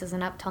 My lease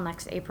isn't up till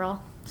next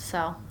April,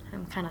 so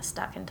I'm kind of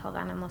stuck until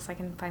then unless I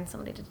can find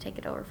somebody to take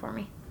it over for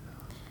me.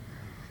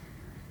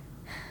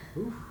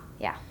 Oof.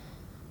 Yeah.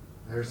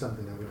 There's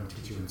something that we don't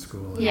teach you in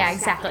school. Yeah,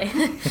 exactly.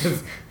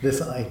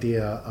 This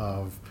idea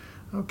of,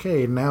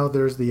 okay, now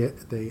there's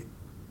the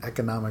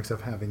economics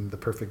of having the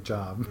perfect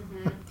job.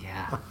 Mm-hmm.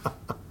 Yeah.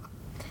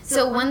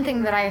 So one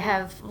thing that I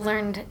have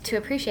learned to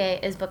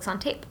appreciate is books on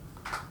tape,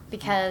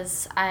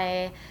 because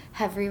I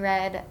have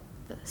reread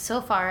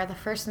so far the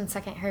first and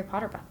second Harry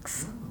Potter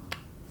books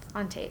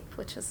on tape,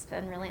 which has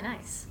been really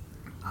nice.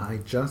 I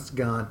just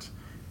got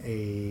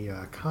a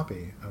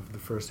copy of the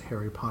first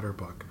Harry Potter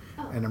book,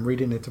 and I'm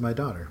reading it to my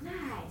daughter.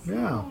 Nice.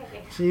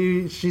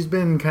 Yeah, she's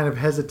been kind of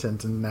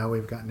hesitant, and now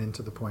we've gotten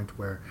into the point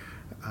where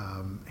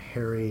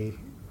Harry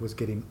was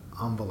getting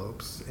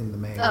envelopes in the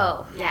mail.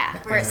 Oh, yeah,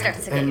 where it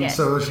starts to get and good.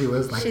 so she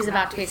was like, She's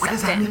about to be what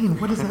does sucked that in. mean?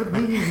 What does that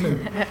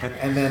mean?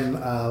 And then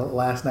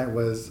last night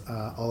was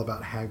all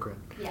about Hagrid.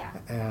 Yeah.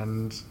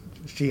 And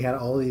she had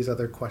all these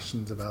other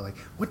questions about, like,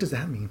 what does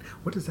that mean?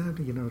 What does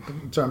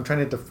that, so I'm trying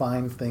to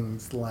define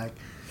things like,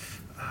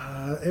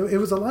 it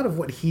was a lot of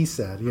what he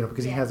said,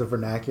 because he has a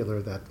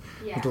vernacular that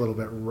is a little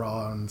bit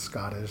raw and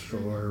Scottish,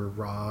 or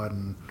raw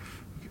and,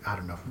 I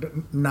don't know,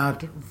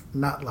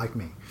 not like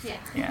me. Yeah.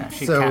 Yeah,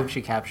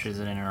 she captures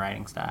it in her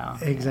writing style.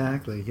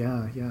 Exactly,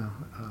 yeah.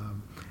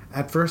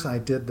 At first I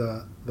did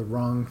the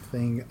wrong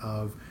thing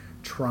of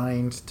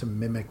trying to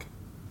mimic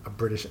a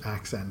British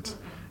accent,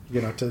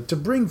 to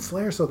bring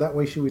flair so that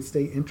way she would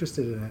stay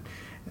interested in it.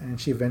 And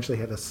she eventually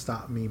had to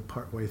stop me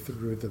partway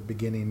through the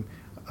beginning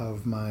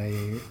of my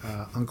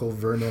Uncle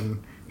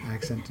Vernon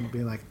accent and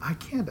be like, I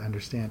can't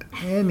understand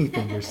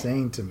anything you're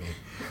saying to me.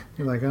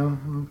 You're like, oh,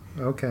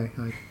 okay,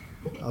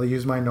 I'll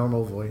use my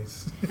normal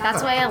voice.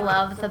 That's why I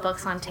love the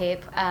books on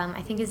tape.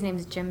 I think his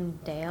name's Jim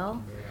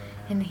Dale,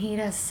 and he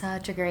does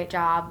such a great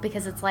job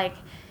because it's like,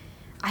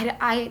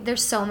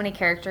 there's so many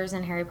characters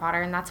in Harry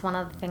Potter, and that's one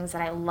of the things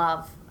that I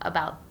love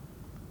about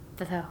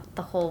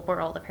the whole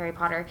world of Harry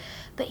Potter.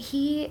 But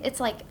it's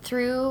like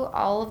through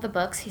all of the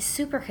books, he's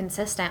super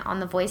consistent on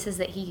the voices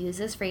that he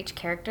uses for each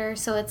character.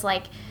 So it's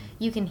like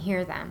you can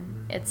hear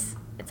them. It's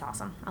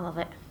awesome. I love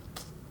it.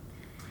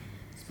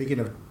 Speaking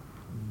of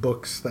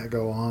books that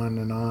go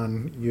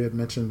on, you had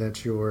mentioned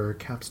that your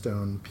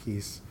capstone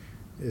piece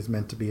is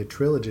meant to be a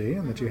trilogy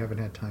and that you haven't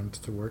had time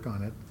to work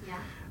on it. Yeah.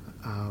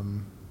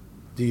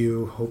 Do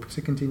you hope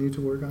to continue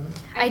to work on it?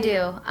 I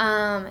do.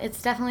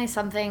 It's definitely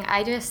something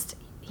I just,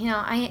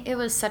 it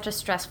was such a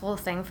stressful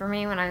thing for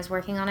me when I was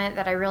working on it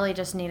that I really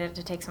just needed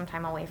to take some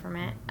time away from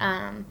it.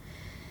 I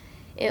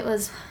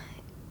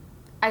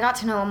got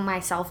to know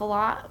myself a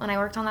lot when I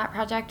worked on that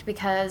project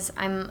because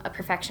I'm a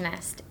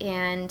perfectionist,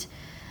 and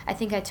I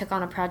think I took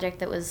on a project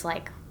that was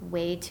like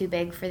way too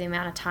big for the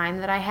amount of time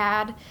that I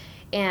had,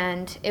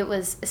 and it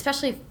was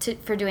especially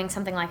for doing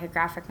something like a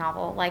graphic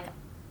novel. Like,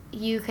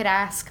 you could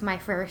ask my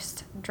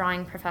first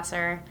drawing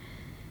professor.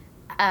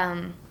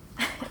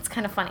 It's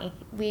kind of funny.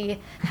 We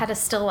had a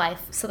still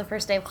life. So the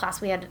first day of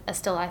class, we had a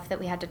still life that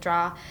we had to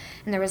draw,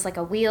 and there was like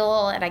a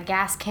wheel and a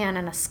gas can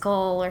and a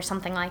skull or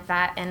something like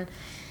that. And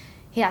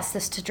he asked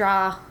us to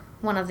draw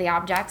one of the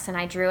objects, and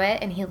I drew it,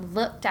 and he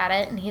looked at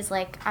it, and he's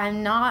like,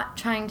 I'm not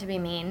trying to be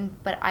mean,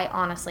 but I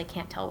honestly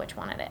can't tell which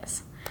one it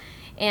is.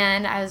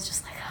 And I was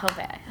just like,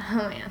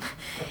 oh man.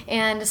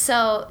 And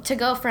so to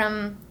go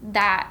from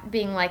that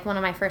being like one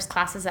of my first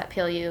classes at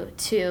PLU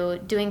to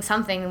doing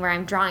something where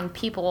I'm drawing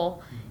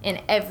people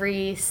in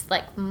every,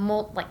 like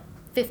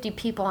 50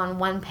 people on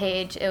one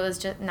page, it was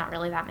just not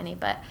really that many,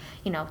 but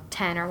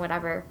 10 or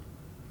whatever.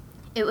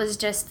 It was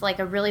just like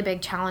a really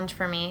big challenge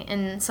for me.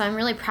 And so I'm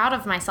really proud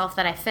of myself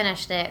that I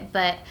finished it,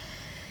 but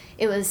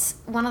it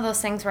was one of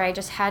those things where I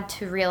just had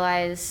to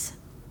realize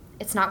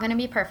it's not going to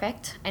be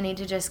perfect. I need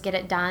to just get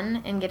it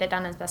done and get it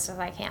done as best as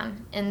I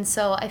can. And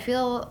so I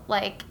feel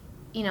like,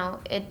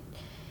 it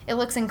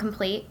looks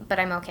incomplete, but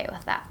I'm okay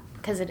with that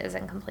because it is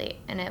incomplete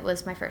and it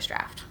was my first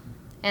draft.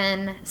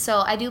 And so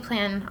I do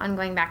plan on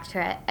going back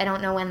to it. I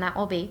don't know when that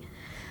will be.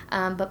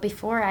 But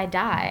before I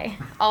die,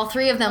 all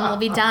 3 of them will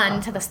be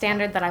done to the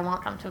standard that I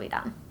want them to be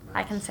done. Nice.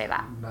 I can say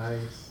that.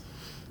 Nice.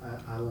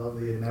 I love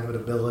the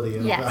inevitability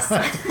of yes.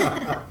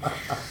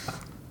 that.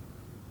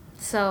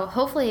 So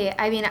hopefully,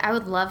 I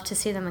would love to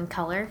see them in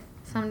color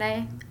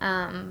someday,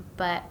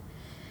 but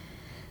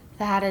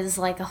that is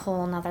like a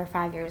whole another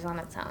 5 years on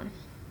its own.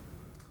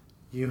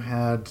 You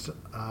had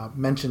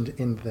mentioned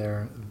in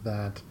there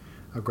that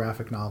a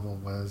graphic novel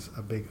was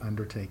a big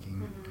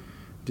undertaking. Mm-hmm.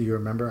 Do you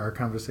remember our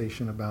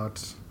conversation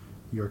about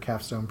your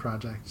capstone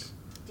project?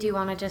 Do you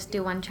want to just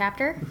do one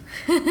chapter?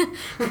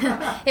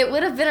 It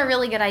would have been a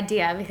really good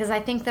idea because I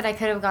think that I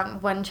could have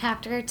gotten one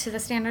chapter to the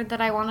standard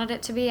that I wanted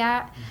it to be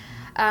at.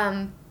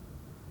 Mm-hmm.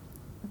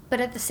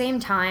 But at the same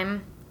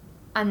time,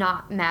 I'm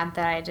not mad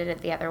that I did it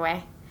the other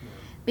way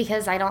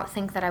because I don't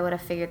think that I would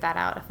have figured that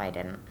out if I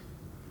didn't.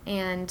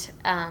 And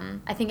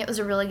I think it was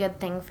a really good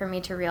thing for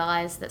me to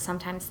realize that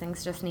sometimes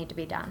things just need to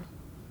be done.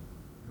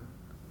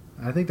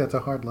 I think that's a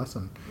hard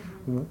lesson.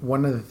 Mm-hmm.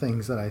 One of the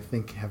things that I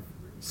think have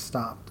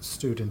stopped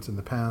students in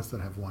the past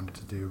that have wanted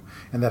to do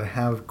and that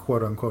have,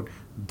 quote unquote,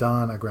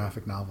 done a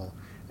graphic novel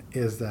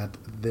is that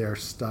they're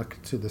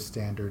stuck to the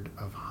standard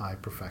of high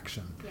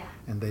perfection. Yeah.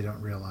 And they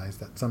don't realize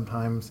that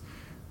sometimes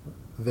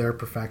their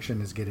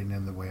perfection is getting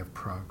in the way of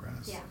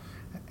progress. Yeah.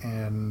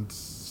 And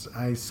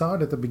I saw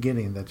it at the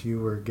beginning that you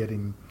were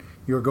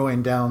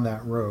going down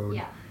that road.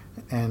 Yeah.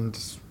 And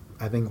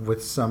I think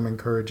with some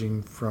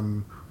encouraging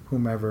from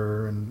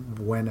whomever and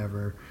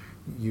whenever,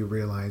 you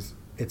realize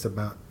it's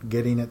about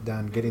getting it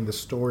done, getting the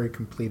story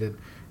completed,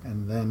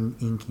 and then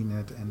inking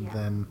it, and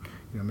then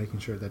making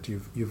sure that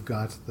you've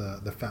got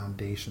the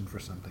foundation for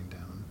something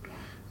down.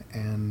 Yeah.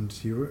 And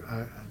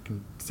I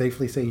can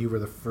safely say you were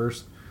the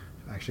first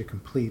to actually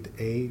complete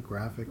a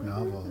graphic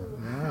novel.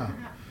 Yeah.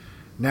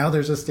 Now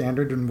there's a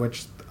standard in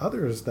which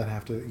others that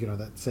have to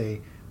that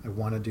say I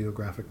want to do a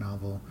graphic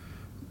novel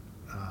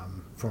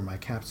for my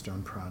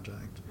capstone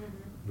project.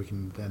 Mm-hmm. We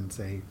can then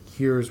say,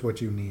 here's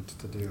what you need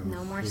to do.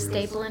 No more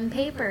stapling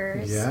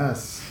papers.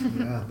 Yes.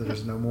 Yeah.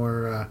 There's no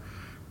more,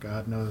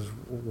 God knows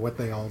what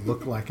they all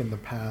look like in the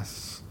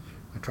past.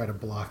 I try to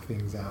block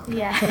things out.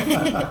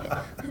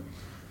 Yeah.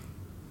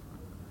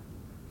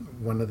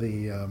 One of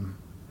the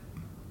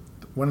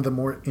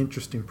more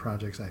interesting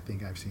projects I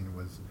think I've seen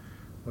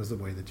was the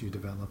way that you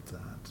developed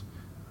that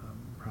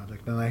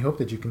project. And I hope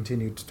that you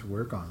continued to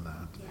work on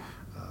that. Yeah.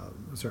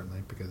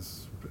 Certainly,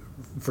 because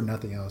for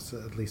nothing else,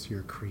 at least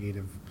your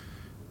creative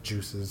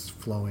juices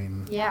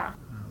flowing. Yeah.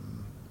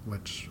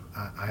 Which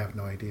I have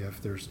no idea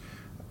if there's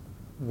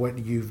what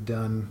you've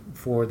done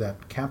for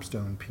that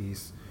capstone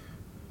piece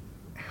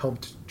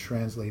helped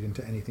translate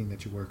into anything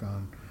that you work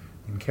on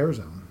in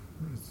CareZone.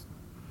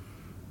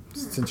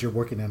 Since you're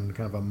working in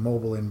kind of a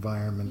mobile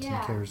environment in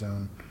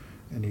CareZone,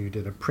 and you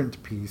did a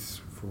print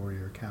piece for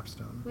your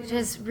capstone. Which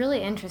is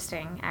really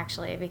interesting,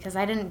 actually, because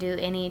I didn't do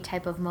any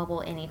type of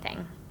mobile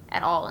anything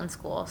at all in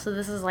school. So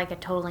this is like a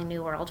totally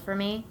new world for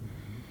me,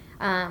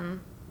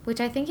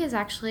 which I think is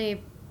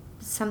actually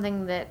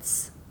something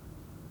that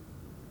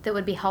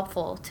would be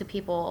helpful to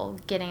people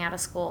getting out of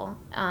school,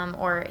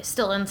 or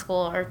still in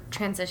school, or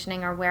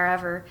transitioning, or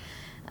wherever,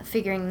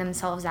 figuring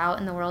themselves out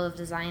in the world of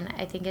design.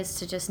 I think is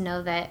to just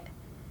know that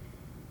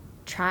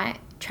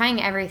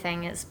trying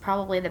everything is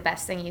probably the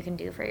best thing you can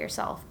do for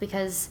yourself,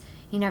 because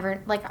you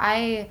never, like,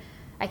 I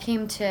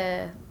came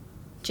to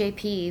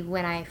JP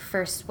when I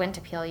first went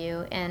to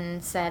PLU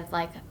and said,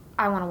 like,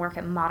 I want to work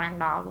at Modern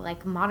Dog.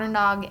 Like, Modern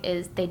Dog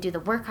they do the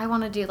work I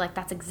want to do. Like,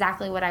 that's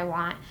exactly what I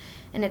want.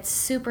 And it's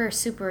super,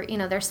 super,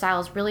 their style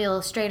is really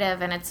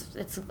illustrative, and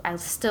I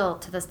still,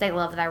 to this day,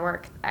 love their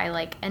work. I,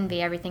 like,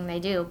 envy everything they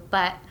do.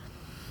 But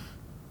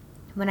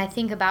when I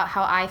think about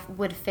how I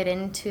would fit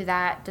into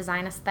that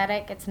design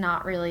aesthetic, it's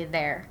not really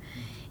there.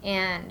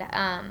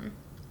 And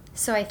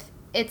so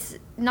it's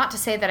not to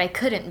say that I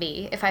couldn't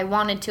be. If I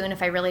wanted to, and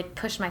if I really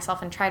pushed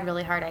myself and tried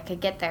really hard, I could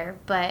get there.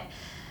 But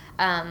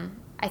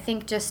I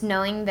think just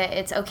knowing that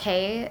it's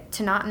okay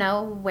to not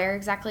know where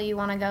exactly you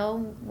want to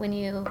go when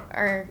you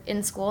are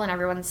in school and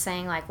everyone's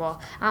saying, like,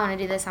 well, I want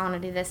to do this, I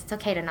want to do this. It's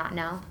okay to not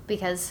know,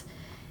 because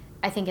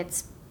I think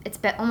it's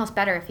almost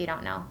better if you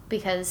don't know,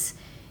 because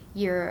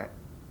you're,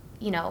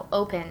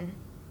 open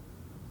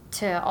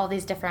to all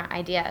these different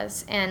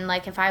ideas. And,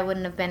 like, if I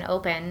wouldn't have been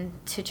open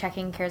to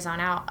checking CareZone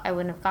out, I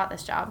wouldn't have got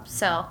this job.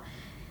 So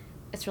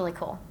it's really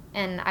cool.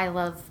 And I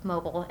love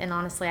mobile. And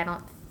honestly, I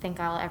don't think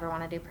I'll ever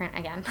want to do print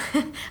again.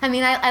 I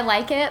mean, I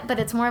like it, but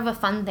it's more of a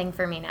fun thing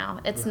for me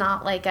now. It's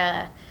not like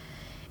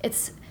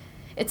it's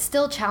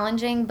still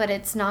challenging, but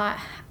it's not,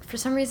 for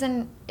some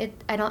reason,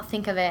 I don't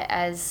think of it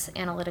as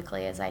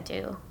analytically as I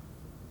do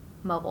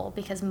mobile,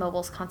 because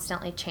mobile's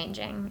constantly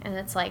changing. And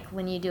it's like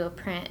when you do a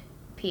print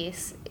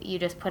piece, you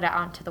just put it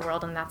onto the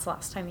world, and that's the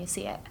last time you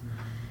see it.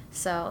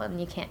 So, and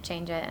you can't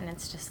change it, and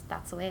it's just,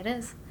 that's the way it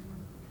is.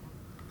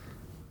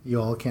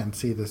 You all can't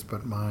see this,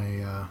 but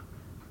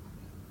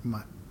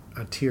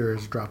a tear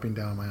is dropping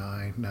down my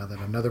eye now that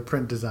another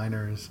print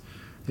designer is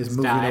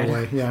moving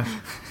away. Yeah.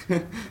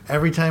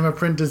 Every time a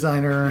print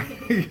designer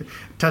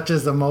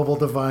touches a mobile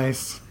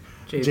device,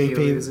 JP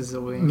loses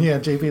a wing. Yeah,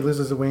 JP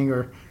loses a wing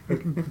or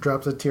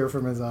drops a tear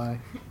from his eye.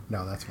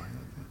 No, that's fine.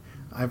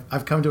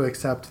 I've come to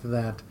accept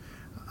that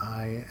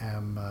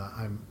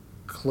I'm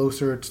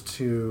closer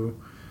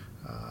to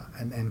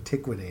an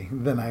antiquity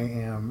than I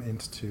am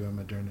into a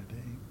modernity.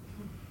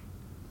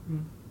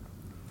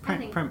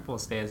 Print will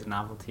stay as a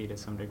novelty to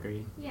some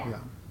degree. Yeah.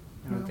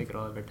 I don't think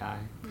it'll ever die.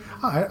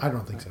 I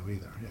don't think so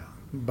either, yeah.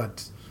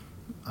 But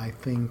I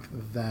think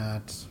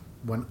that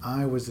when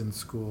I was in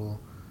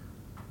school,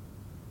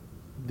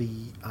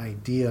 the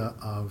idea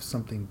of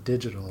something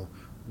digital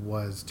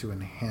was to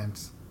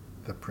enhance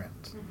the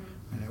print.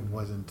 And it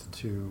wasn't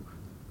to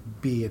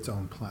be its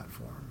own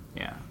platform.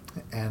 Yeah.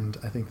 And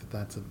I think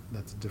that's a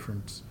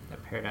different...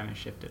 That paradigm has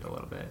shifted a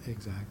little bit.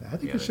 Exactly. I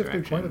think it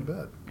shifted quite a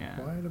bit. Yeah.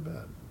 Quite a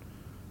bit.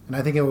 And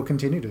I think it will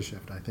continue to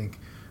shift. I think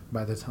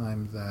by the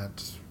time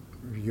that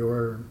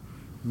you're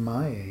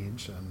my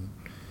age and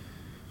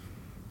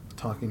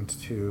talking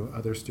to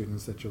other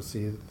students, that you'll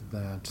see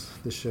that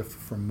the shift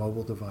from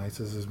mobile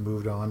devices has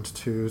moved on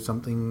to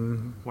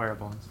something...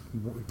 Wearables.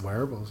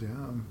 Wearables, yeah.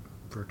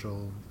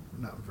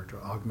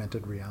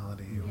 Augmented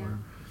reality or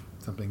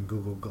something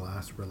Google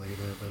Glass related.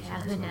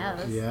 Yeah, who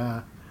knows?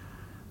 Yeah.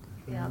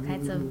 All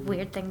kinds of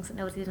weird things that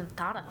nobody's even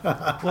thought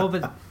of. Well,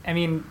 but, I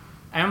mean...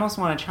 I almost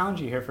want to challenge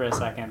you here for a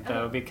second,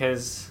 though,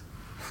 because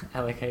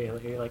I like how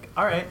you're like,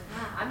 all right.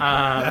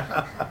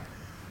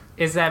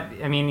 Is that,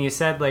 I mean, you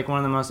said, like, one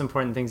of the most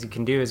important things you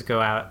can do is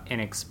go out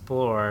and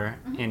explore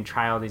and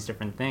try all these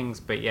different things,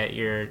 but yet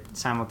you're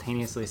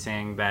simultaneously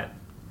saying that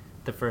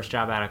the first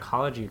job out of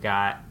college you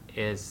got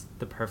is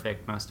the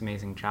perfect, most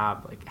amazing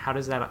job. Like, how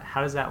does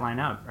that line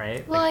up,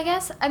 right? Well, like, I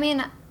guess, I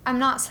mean, I'm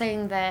not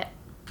saying that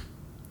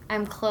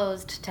I'm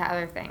closed to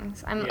other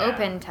things. I'm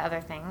open to other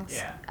things.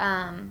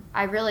 Yeah.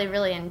 I really,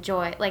 really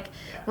enjoy, like,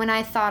 when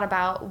I thought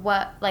about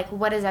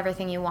what is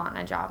everything you want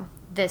in a job,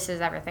 this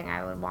is everything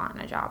I would want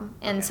in a job.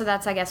 And so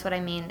that's, I guess, what I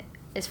mean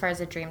as far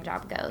as a dream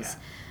job goes.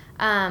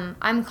 Yeah.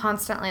 I'm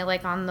constantly,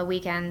 like, on the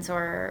weekends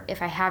or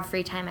if I have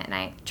free time at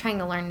night, trying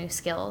to learn new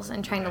skills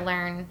and trying to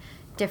learn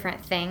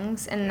different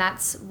things. And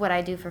that's what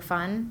I do for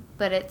fun,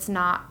 but it's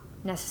not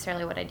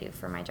necessarily what I do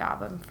for my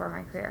job and for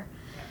my career.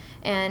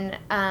 And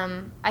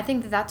I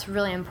think that that's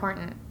really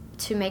important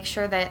to make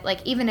sure that, like,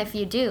 even if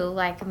you do,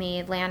 like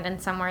me, land in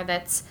somewhere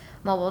that's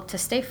mobile, to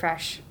stay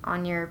fresh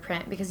on your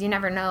print, because you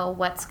never know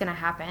what's going to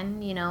happen,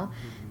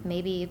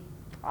 Maybe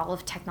all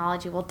of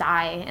technology will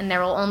die and there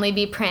will only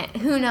be print.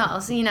 Who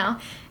knows,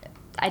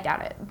 I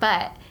doubt it.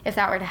 But if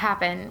that were to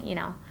happen,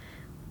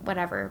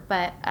 whatever.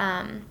 But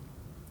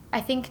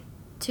I think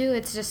too,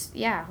 it's just,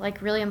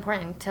 like really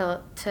important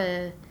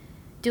to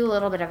do a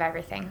little bit of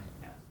everything.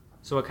 Yeah.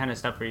 So what kind of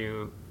stuff are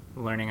you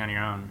learning on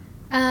your own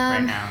right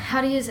now?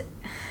 How to use,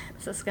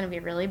 this is going to be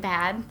really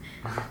bad,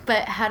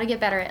 but how to get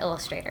better at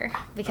Illustrator,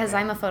 because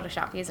I'm a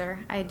Photoshop user.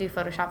 I do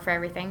Photoshop for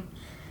everything.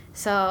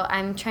 So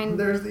I'm trying.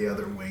 There's the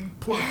other wing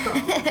plucked off.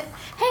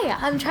 Hey,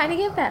 I'm trying to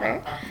get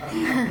better.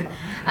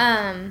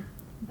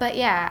 But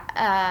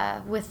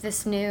yeah, with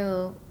this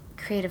new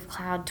Creative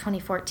Cloud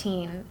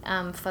 2014,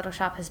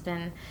 Photoshop has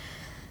been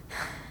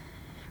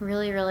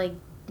really, really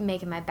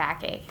making my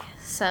back ache.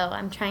 So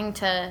I'm trying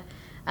to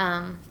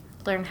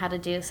learn how to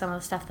do some of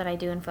the stuff that I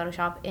do in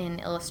Photoshop in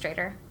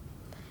Illustrator.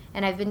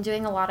 And I've been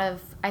doing a lot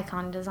of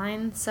icon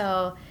design,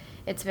 so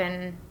it's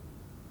been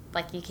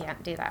like you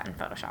can't do that in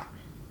Photoshop.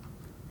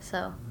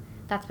 So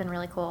that's been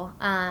really cool.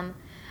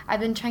 I've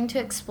been trying to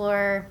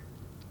explore,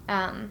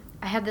 I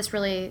had this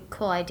really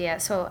cool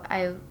idea. So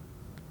I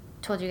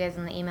told you guys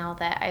in the email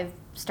that I've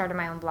started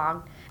my own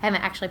blog. I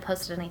haven't actually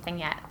posted anything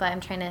yet, but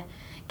I'm trying to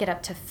get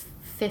up to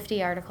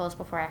 50 articles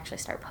before I actually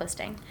start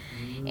posting.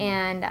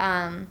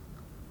 And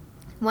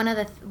one of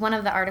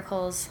the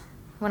articles,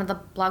 one of the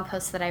blog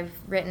posts that I've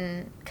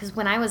written, because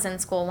when I was in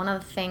school, one of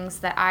the things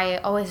that I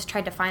always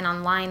tried to find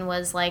online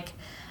was like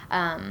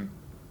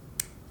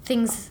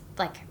things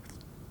like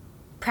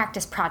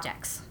practice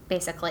projects,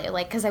 basically,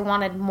 like because I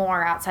wanted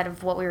more outside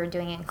of what we were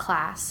doing in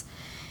class.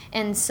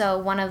 And so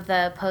one of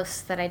the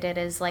posts that I did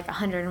is like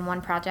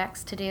 101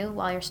 projects to do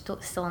while you're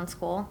still in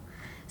school.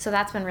 So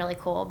that's been really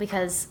cool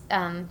because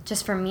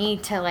just for me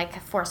to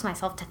like force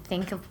myself to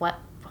think of what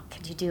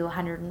could you do,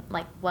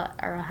 what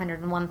are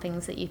 101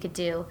 things that you could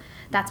do,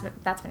 that's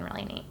been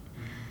really neat.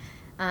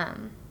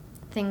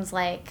 Things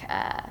like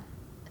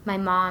my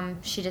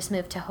mom, she just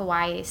moved to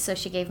Hawaii, so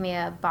she gave me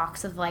a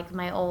box of like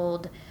my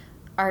old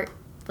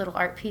little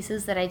art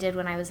pieces that I did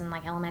when I was in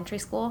like elementary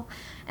school,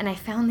 and I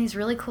found these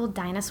really cool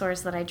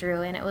dinosaurs that I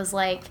drew, and it was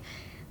like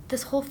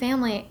this whole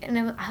family, and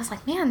I was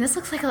like, man, this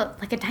looks like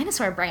a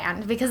dinosaur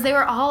brand, because it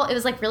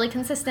was like really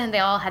consistent. They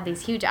all had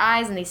these huge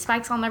eyes and these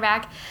spikes on their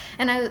back,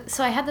 and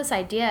so I had this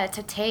idea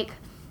to take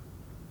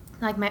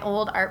like my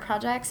old art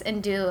projects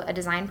and do a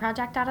design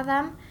project out of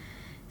them.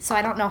 So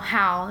I don't know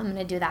how I'm going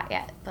to do that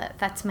yet, but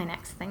that's my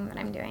next thing that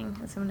I'm doing,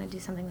 is I'm going to do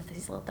something with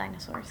these little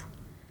dinosaurs.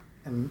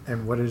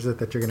 And what is it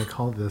that you're going to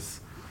call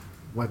this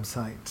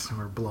website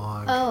or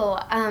blog? Oh,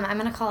 I'm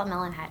going to call it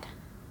Melonhead.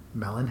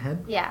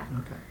 Melonhead? Yeah.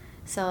 Okay.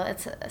 So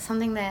it's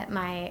something that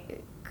my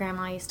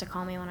grandma used to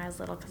call me when I was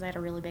little because I had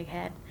a really big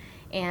head.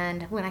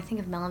 And when I think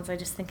of melons, I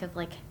just think of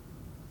like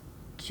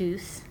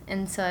juice.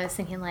 And so I was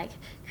thinking like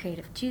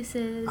creative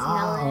juices,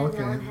 melon, okay.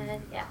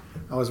 Melonhead. Yeah.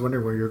 I was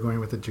wondering where you were going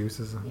with the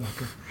juices. Yeah.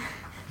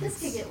 This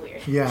could get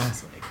weird. Yeah.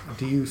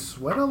 Do you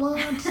sweat a lot?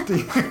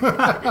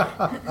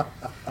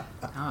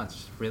 No, it's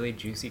just really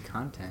juicy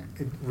content.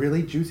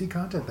 Really juicy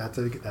content. That's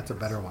a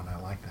better one. I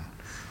like that.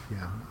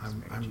 Yeah,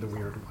 I'm the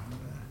weird one.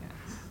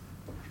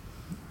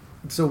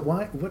 So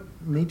what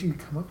made you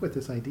come up with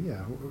this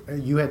idea?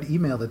 You had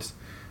emailed it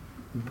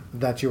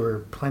that you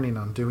were planning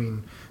on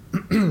doing.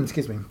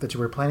 Excuse me. That you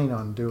were planning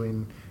on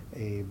doing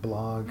a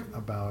blog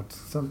about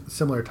some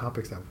similar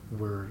topics that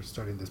we're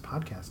starting this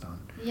podcast on.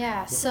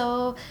 Yeah.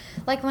 So,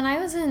 like when I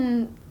was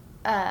in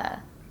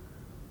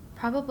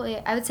probably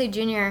I would say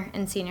junior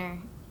and senior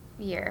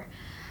year,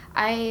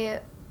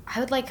 I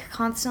would like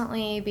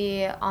constantly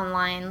be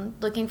online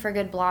looking for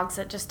good blogs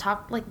that just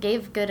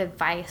gave good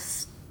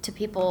advice to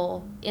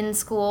people in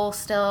school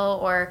still,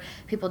 or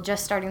people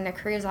just starting their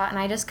careers out, and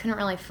I just couldn't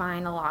really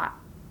find a lot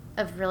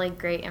of really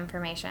great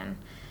information,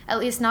 at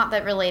least not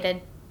that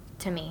related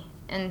to me.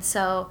 And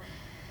so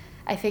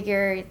I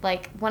figure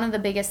like one of the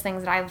biggest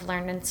things that I've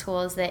learned in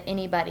school is that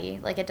anybody,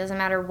 like it doesn't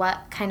matter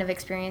what kind of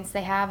experience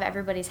they have,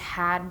 everybody's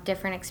had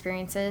different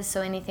experiences,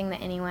 so anything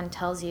that anyone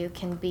tells you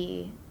can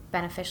be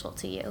beneficial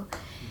to you.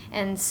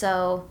 And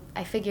so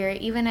I figure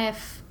even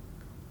if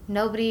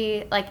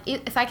nobody, like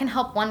if I can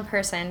help one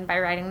person by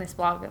writing this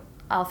blog,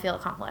 I'll feel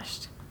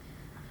accomplished.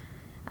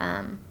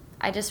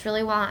 I just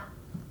really want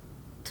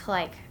to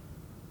like,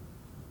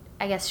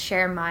 I guess,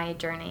 share my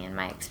journey and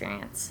my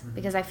experience,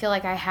 because I feel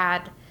like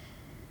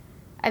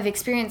I've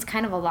experienced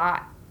kind of a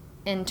lot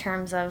in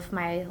terms of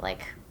my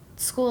like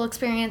school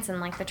experience and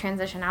like the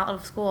transition out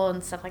of school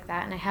and stuff like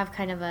that, and I have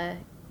kind of a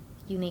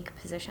unique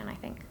position, I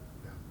think,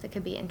 that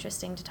could be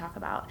interesting to talk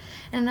about.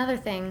 And another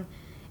thing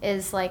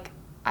is like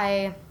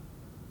I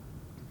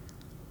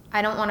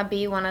don't want to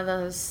be one of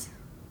those,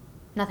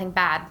 nothing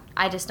bad,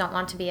 I just don't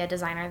want to be a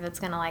designer that's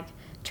going to like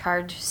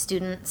charge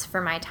students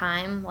for my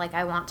time. Like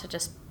I want to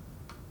just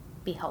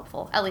be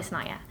helpful, at least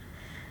not yet.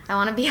 I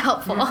want to be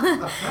helpful.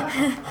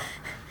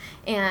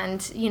 And,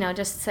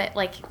 just say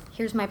like,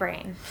 here's my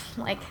brain,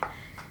 like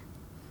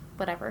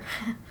whatever.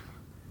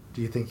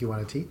 Do you think you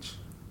want to teach?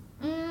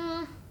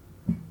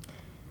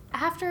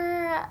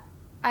 After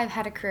I've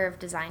had a career of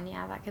design,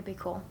 yeah, that could be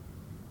cool.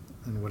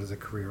 And what does a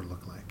career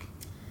look like?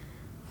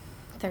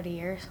 30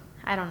 years.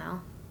 I don't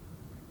know.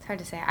 It's hard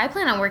to say. I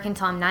plan on working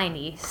till I'm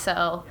 90,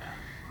 so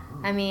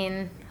I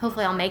mean,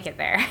 hopefully I'll make it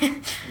there.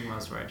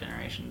 Most of our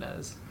generation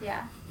does.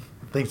 Yeah.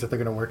 Thinks that they're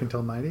going to work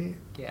until 90?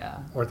 Yeah.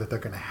 Or that they're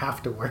going to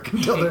have to work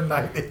until they're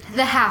 90?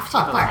 The have to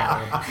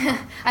part.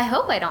 I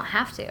hope I don't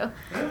have to.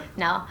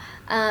 No.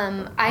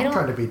 I I'm don't.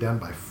 trying to be done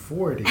by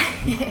 40.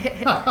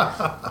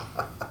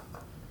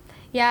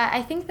 Yeah,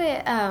 I think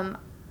that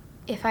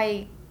if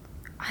I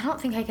don't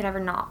think I could ever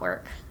not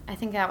work. I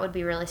think that would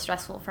be really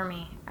stressful for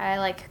me. I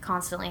like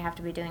constantly have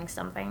to be doing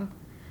something,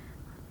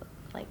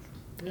 like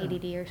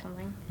ADD or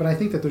something. But I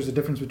think that there's a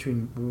difference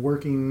between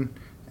working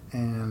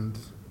and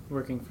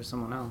Working for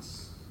someone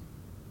else.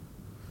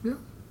 yeah.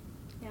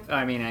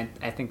 I mean,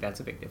 I think that's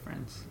a big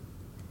difference,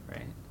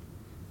 right?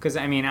 Because,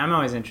 I mean, I'm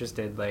always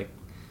interested, like,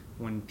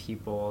 when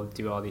people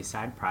do all these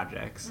side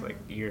projects, like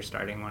you're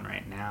starting one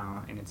right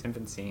now in its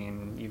infancy,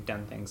 and you've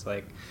done things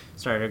like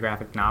started a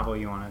graphic novel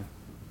you want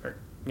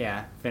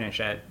to, finish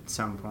at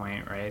some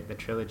point, right? The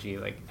trilogy,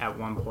 like, at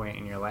one point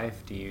in your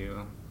life, do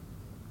you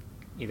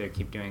either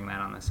keep doing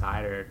that on the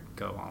side or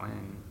go all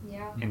in?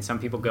 Yeah. And some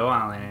people go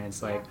all in, and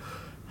it's like,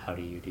 how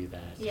do you do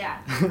that?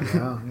 Yeah.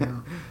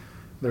 Yeah.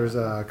 There's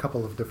a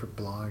couple of different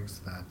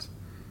blogs that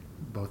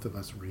both of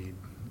us read,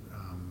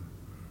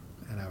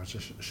 and I was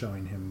just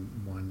showing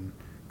him one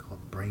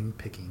called Brain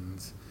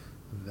Pickings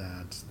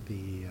that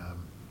the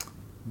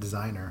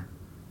designer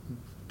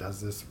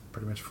does this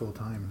pretty much full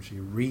time. She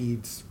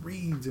reads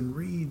and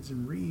reads,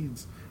 and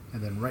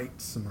then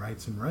writes and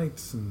writes and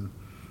writes, and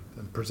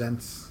then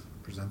presents.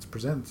 I might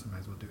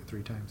as well do it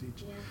 3 times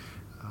each. Yeah.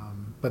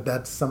 But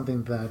that's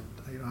something that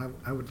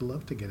I would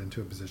love to get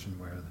into a position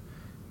where,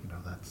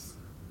 that's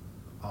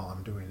all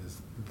I'm doing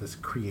is this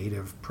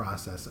creative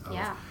process of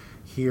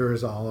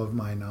here's all of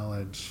my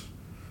knowledge,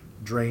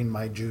 drain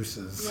my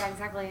juices. Yeah,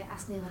 exactly.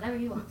 Ask me whatever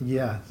you want.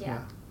 Yeah.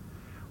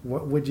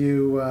 What would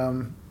you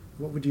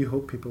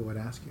hope people would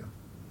ask you?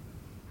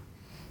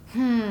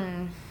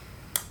 I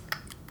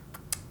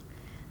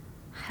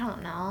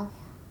don't know.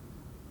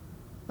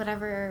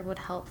 Whatever would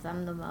help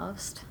them the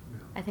most. Yeah.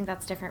 I think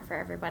that's different for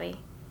everybody.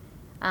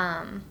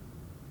 Well,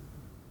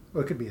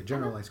 it could be a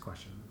generalized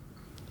question.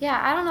 Yeah,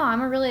 I don't know.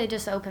 I'm a really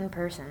just open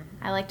person.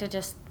 I like to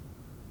just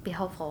be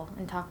helpful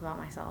and talk about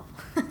myself.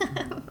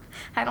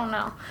 I don't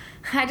know.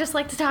 I just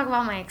like to talk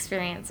about my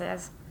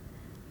experiences.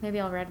 Maybe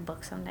I'll read a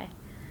book someday.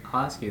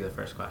 I'll ask you the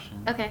first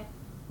question. Okay.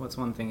 What's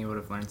one thing you would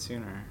have learned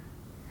sooner?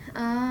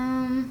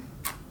 To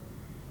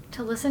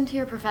listen to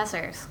your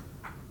professors.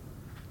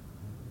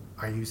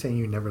 Are you saying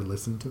you never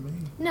listened to me?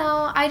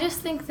 No, I just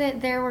think that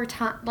there were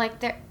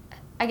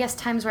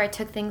times where I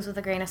took things with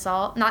a grain of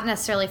salt. Not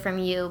necessarily from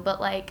you,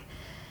 but like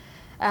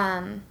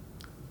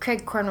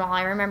Craig Cornwall.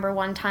 I remember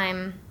one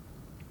time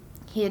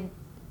he had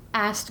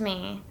asked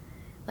me,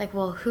 like,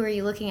 well, who are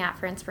you looking at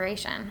for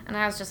inspiration? And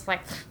I was just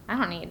like, I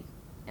don't need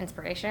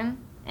inspiration.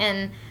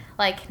 And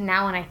like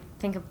now when I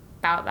think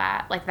about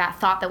that, like that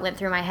thought that went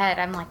through my head,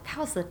 I'm like, that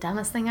was the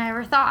dumbest thing I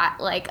ever thought.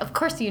 Like, of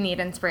course you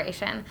need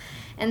inspiration.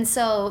 And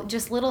so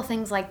just little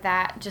things like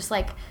that, just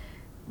like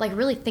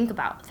really think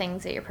about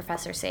things that your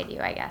professors say to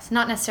you, I guess.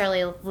 Not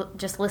necessarily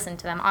just listen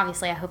to them.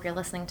 Obviously, I hope you're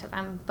listening to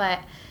them. But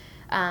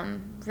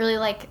really,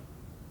 like,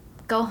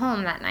 go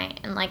home that night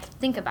and, like,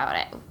 think about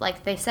it.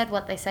 Like, they said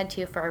what they said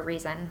to you for a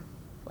reason.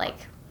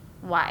 Like,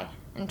 why?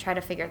 And try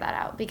to figure that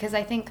out. Because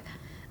I think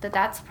that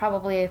that's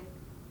probably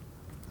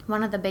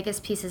one of the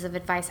biggest pieces of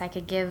advice I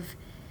could give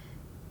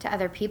to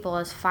other people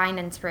is find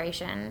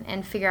inspiration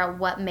and figure out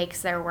what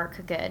makes their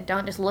work good.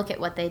 Don't just look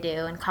at what they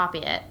do and copy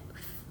it.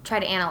 Try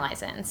to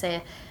analyze it and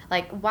say,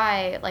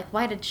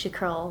 why did she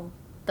curl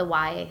the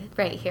Y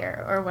right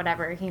here or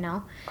whatever,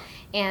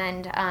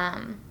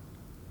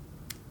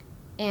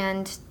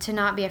 and to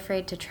not be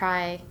afraid to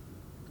try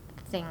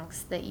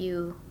things that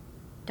you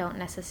don't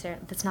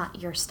necessarily, that's not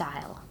your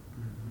style.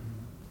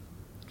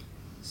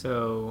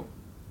 So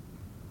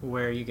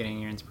where are you getting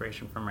your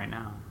inspiration from right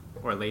now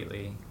or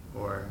lately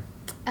or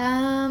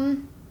I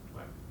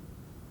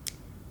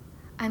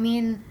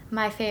mean,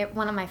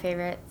 one of my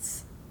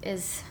favorites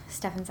is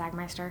Stefan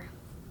Sagmeister.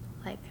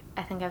 Like,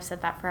 I think I've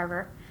said that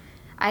forever.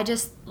 I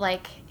just,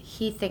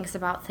 he thinks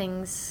about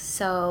things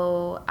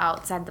so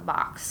outside the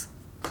box.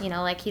 He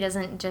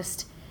doesn't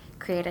just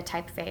create a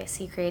typeface.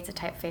 He creates a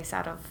typeface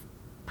out of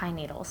pine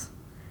needles.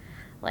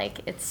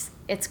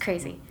 It's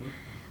crazy.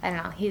 I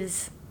don't know.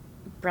 He's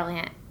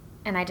brilliant,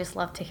 and I just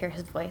love to hear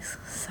his voice.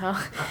 So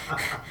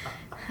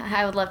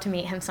I would love to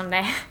meet him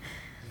someday.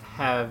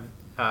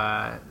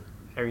 I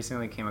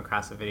recently came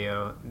across a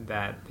video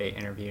that they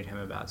interviewed him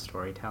about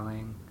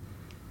storytelling.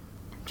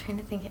 I'm trying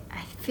to think.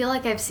 I feel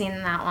like I've seen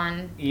that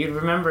one. You'd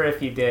remember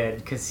if you did,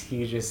 because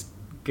he just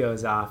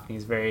goes off and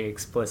he's very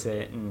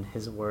explicit in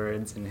his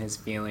words and his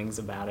feelings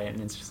about it,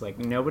 and it's just like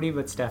nobody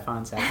but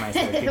Stefan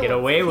Sagmeister could get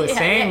away with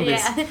saying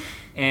this.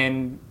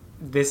 And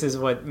this is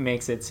what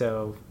makes it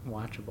so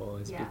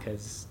watchable is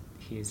because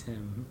he is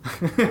him.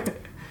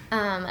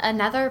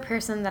 Another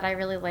person that I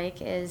really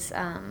like is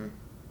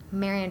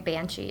Marian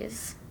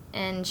Banshees,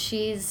 and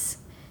she's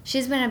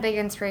been a big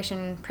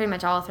inspiration pretty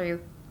much all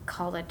through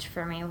college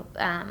for me.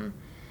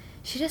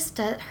 she just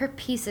does, her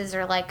pieces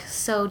are like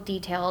so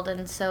detailed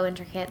and so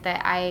intricate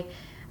that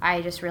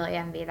I just really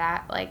envy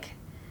that. Like,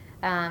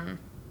 I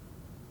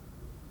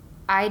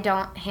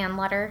don't hand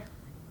letter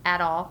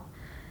at all.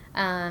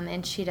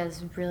 And she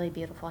does really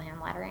beautiful hand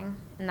lettering,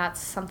 and that's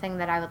something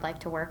that I would like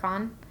to work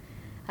on.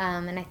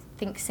 And I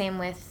think same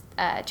with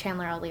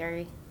Chandler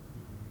O'Leary.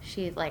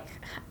 She like,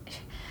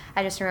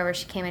 I just remember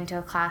she came into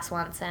a class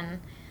once and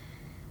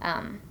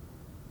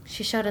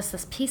she showed us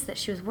this piece that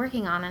she was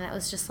working on, and it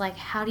was just like,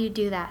 how do you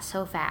do that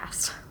so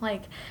fast?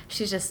 Like,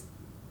 she's just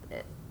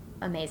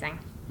amazing.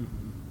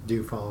 Do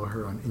you follow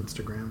her on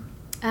Instagram?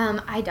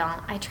 I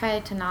don't. I try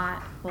to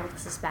not. Well,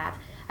 this is bad.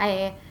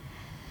 I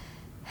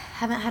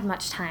haven't had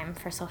much time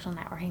for social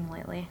networking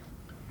lately.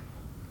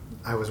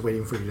 I was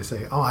waiting for you to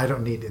say, "Oh, I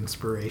don't need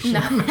inspiration."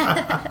 No.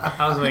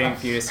 I was waiting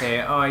for you to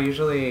say, "Oh, I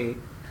usually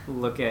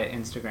look at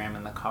Instagram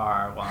in the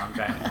car while I'm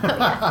driving."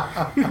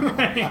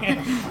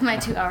 My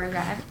 2-hour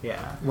drive.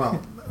 Yeah.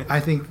 Well, I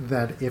think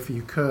that if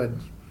you could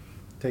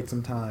take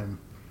some time,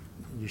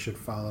 you should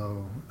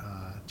follow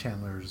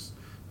Chandler's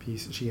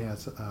piece. She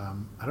has,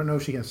 I don't know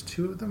if she has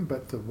 2 of them,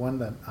 but the one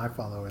that I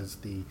follow is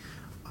the,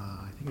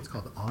 I think it's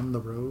called On the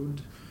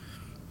Road.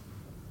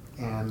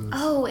 And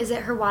Oh, is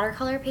it her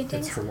watercolor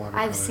paintings? It's her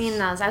watercolors. I've seen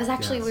those. I was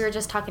actually, Yes. we were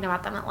just talking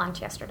about them at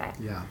lunch yesterday.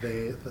 Yeah,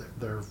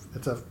 they're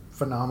it's a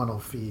phenomenal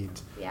feed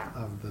Yeah.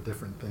 of the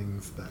different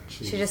things that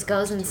she She just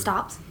goes and to.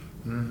 stops.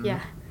 Mhm.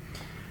 Yeah.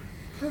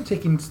 Kind of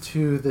taking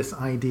to this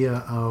idea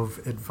of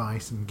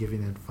advice and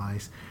giving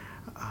advice,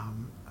 I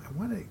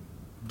want to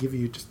give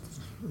you just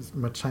as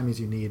much time as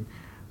you need.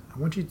 I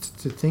want you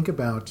to think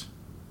about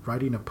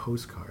writing a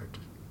postcard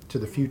to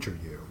the future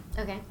you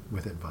Okay.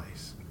 with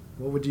advice.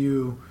 What would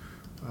you,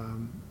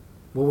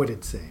 what would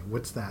it say?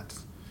 What's that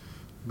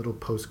little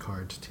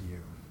postcard to you?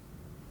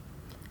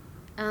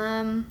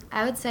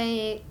 I would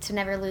say to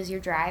never lose your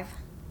drive,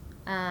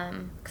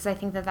 because I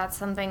think that that's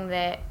something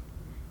that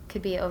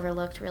could be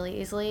overlooked really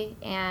easily,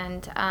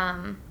 and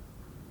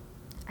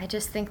I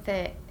just think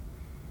that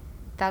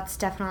that's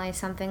definitely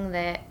something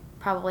that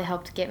probably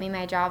helped get me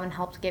my job and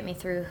helped get me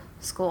through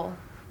school,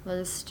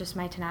 was just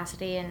my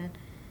tenacity and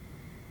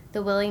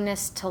the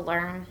willingness to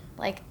learn.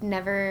 Like,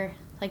 never,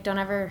 like, don't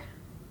ever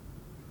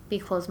be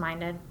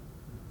closed-minded,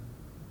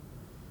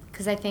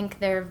 because I think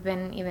there have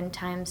been even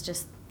times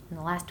just in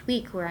the last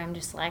week where I'm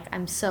just like,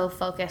 I'm so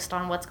focused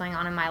on what's going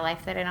on in my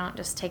life that I don't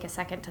just take a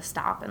second to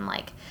stop and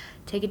like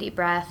take a deep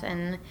breath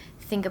and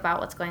think about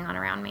what's going on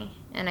around me.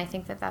 And I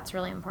think that that's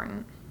really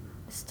important,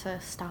 is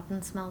to stop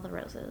and smell the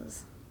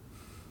roses.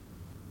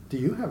 Do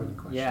you have any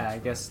questions? Yeah, I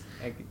guess.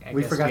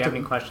 We Do forgot you have to-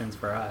 any questions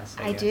for us?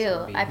 I guess do.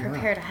 would be- I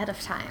prepared ahead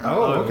of time.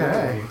 Oh,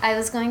 okay. I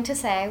was going to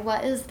say,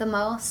 what is the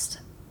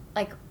most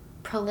like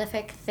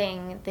prolific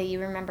thing that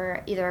you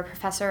remember, either a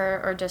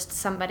professor or just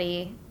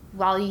somebody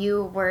while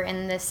you were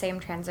in this same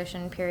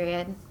transition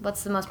period?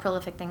 What's the most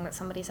prolific thing that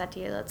somebody said to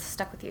you that's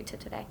stuck with you to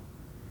today?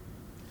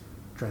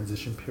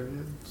 Transition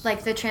periods?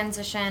 Like the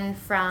transition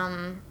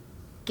from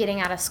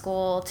getting out of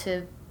school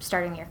to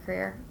starting your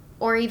career,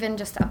 or even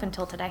just up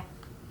until today.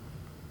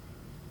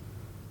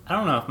 I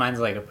don't know if mine's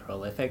like a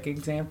prolific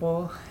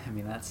example. I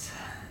mean, that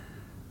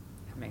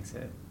makes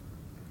it.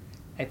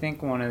 I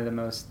think one of the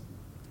most.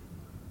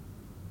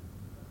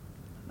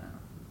 I don't know.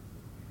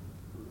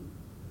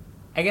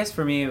 I guess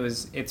for me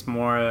it's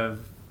more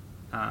of.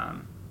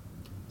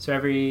 So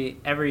every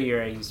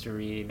year I used to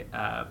read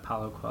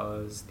Paulo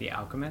Coelho's The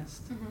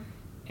Alchemist.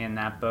 In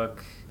that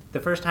book, the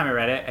first time I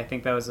read it, I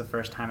think that was the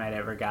first time I'd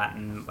ever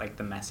gotten like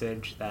the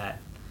message that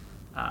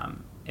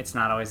it's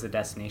not always the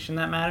destination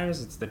that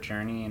matters, it's the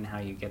journey and how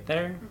you get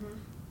there.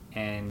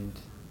 And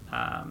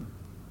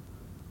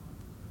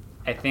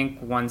I think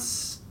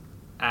once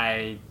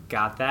I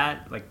got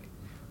that, like,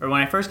 or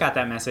when I first got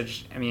that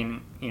message, I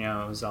mean, you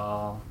know, it was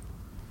all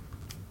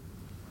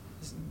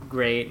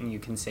great and you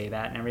can say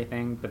that and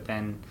everything, but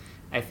then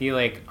I feel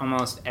like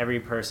almost every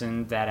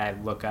person that I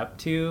look up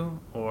to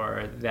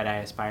or that I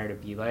aspire to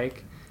be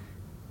like,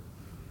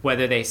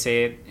 whether they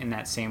say it in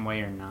that same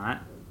way or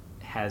not,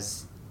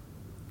 has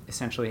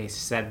essentially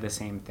said the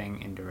same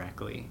thing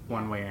indirectly,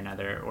 one way or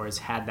another, or has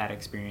had that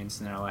experience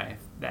in their life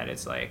that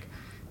it's like,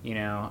 you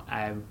know,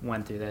 I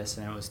went through this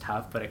and it was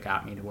tough, but it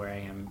got me to where I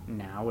am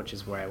now, which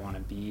is where I want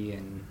to be.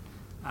 And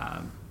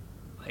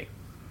like,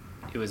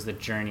 it was the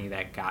journey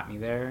that got me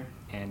there.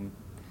 And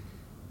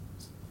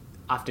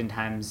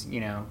oftentimes,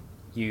 you know,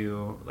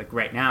 you, like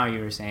right now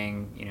you were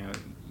saying, you know,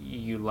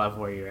 you love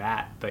where you're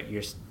at, but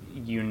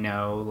you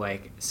know,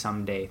 like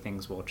someday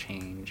things will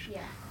change.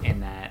 Yeah.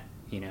 And that,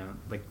 you know,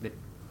 like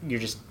you're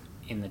just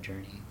in the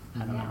journey. I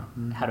don't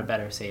know how to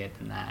better say it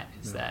than that,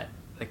 is that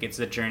like it's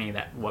the journey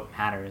that what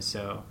matters.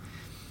 So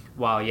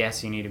while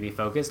yes, you need to be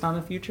focused on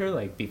the future,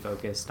 like be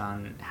focused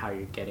on how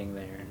you're getting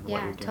there and what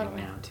Yeah, you're doing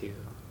totally. now too,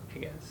 I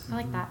guess. I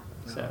like that.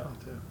 Yeah, So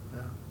me too.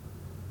 Yeah.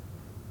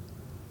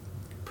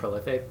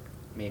 prolific,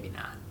 maybe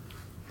not,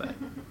 but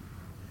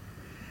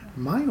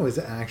Mine was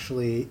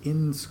actually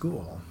in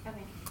school.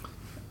 Okay.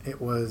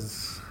 It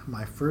was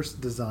my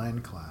first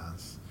design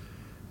class,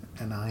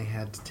 and I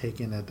had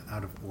taken it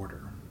out of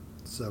order.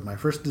 So my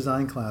first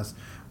design class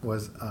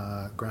was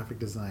Graphic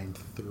Design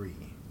 3.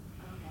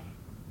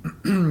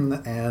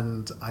 Okay.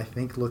 And I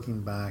think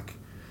looking back,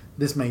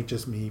 this may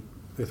just me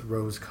with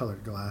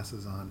rose-colored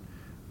glasses on,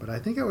 but I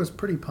think I was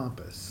pretty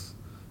pompous.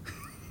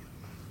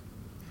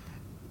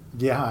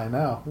 Yeah, I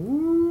know.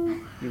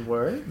 Woo. You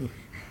were?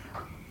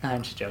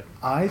 I'm just joking.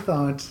 I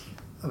thought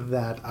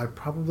that I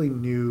probably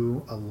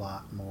knew a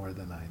lot more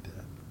than I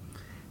did.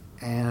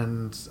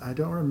 And I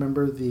don't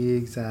remember the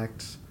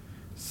exact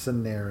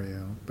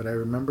scenario, but I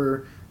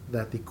remember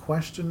that the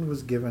question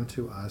was given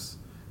to us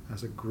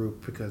as a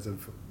group because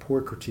of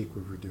poor critique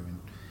we were doing.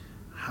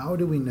 How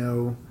do we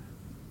know,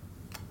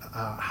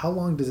 how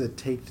long does it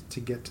take to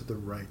get to the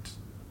right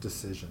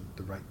decision,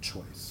 the right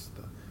choice,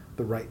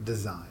 the right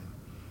design?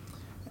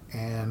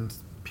 And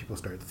people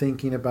started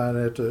thinking about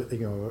it,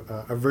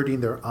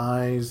 averting their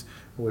eyes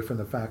away from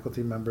the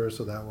faculty members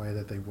so that way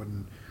that they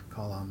wouldn't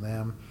call on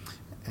them.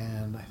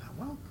 And I thought,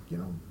 well,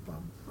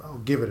 I'll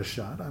give it a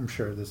shot. I'm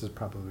sure this is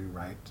probably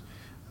right.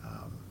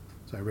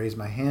 So I raise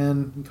my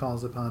hand, he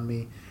calls upon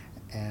me,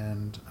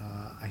 and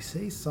I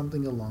say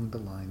something along the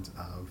lines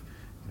of,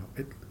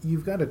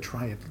 you've got to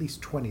try at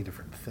least 20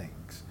 different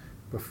things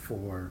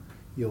before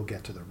you'll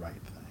get to the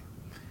right thing.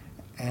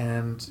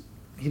 And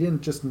he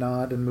didn't just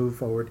nod and move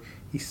forward.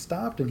 He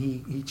stopped and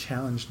he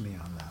challenged me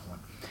on that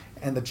one.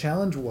 And the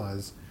challenge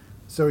was,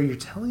 so you're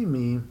telling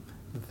me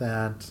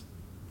that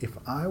if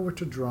I were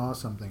to draw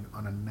something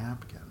on a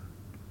napkin,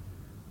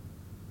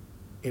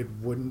 it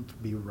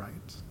wouldn't be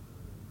right?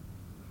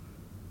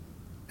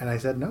 And I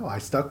said, no, I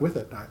stuck with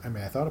it. I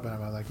thought about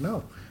it. I was like,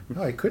 no,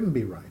 it couldn't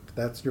be right.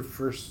 That's your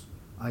first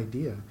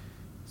idea.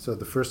 So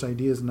the first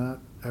idea is not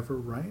ever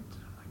right?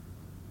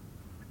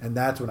 And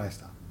that's when I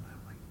stopped.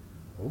 I'm like,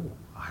 oh,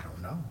 I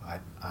don't know.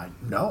 I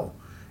no,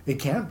 it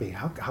can't be.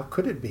 How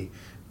could it be?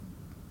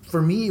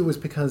 For me, it was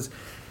because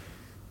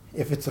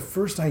if it's a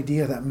first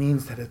idea, that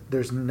means that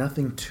there's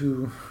nothing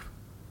to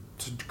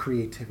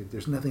creativity.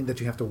 There's nothing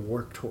that you have to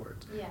work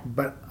towards. Yeah.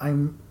 But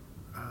I'm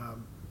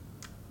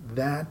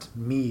that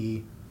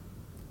me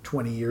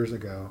 20 years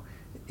ago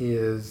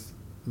is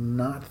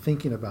not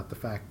thinking about the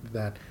fact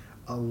that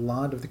a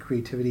lot of the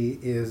creativity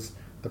is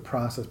the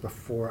process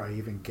before I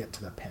even get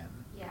to the pen.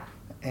 Yeah.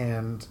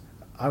 And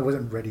I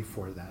wasn't ready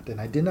for that. And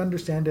I didn't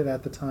understand it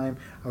at the time.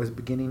 I was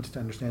beginning to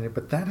understand it.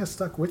 But that has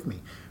stuck with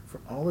me for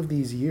all of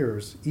these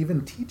years,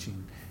 even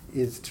teaching,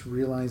 is to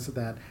realize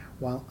that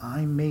while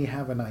I may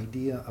have an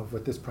idea of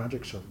what this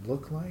project should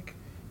look like,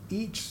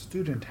 each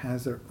student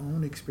has their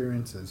own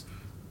experiences.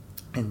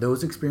 And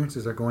those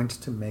experiences are going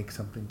to make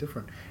something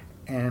different.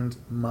 And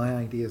my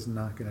idea is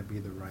not going to be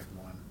the right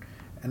one.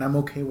 And I'm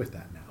okay with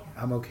that now.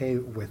 I'm okay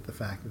with the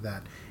fact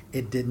that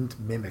it didn't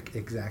mimic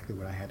exactly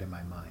what I had in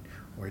my mind,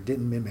 or it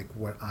didn't mimic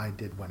what I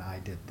did when I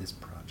did this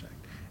project.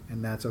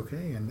 And that's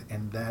okay.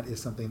 And that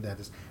is something that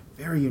is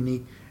very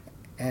unique.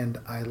 And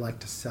I like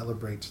to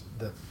celebrate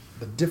the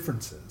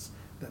differences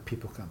that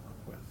people come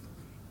up with.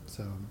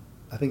 So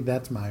I think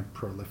that's my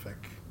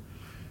prolific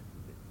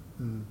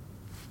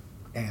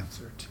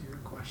answer to your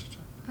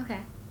question.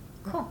 Okay.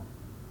 Cool.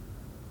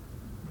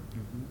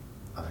 Mm-hmm.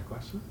 Other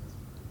questions?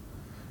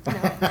 No,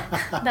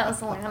 that was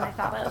the only one I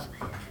thought of.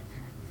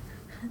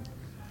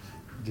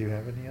 Do you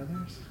have any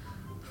others?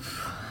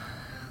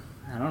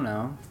 I don't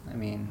know. I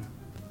mean,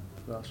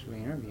 who else should we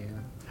interview?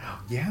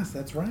 Yes,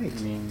 that's right.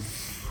 I mean,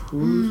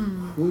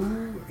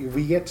 who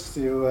we get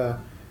to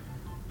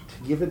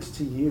give it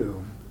to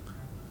you.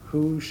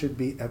 Who should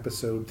be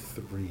episode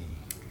 3?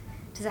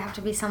 Does it have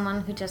to be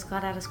someone who just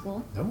got out of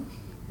school? No.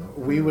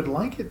 We would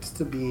like it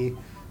to be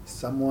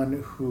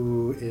someone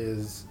who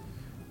is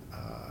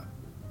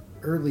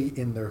early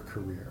in their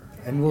career,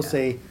 and we'll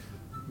say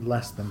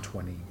less than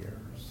 20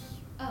 years.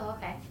 Oh,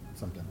 okay.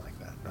 Something like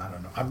that. I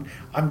don't know.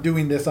 I'm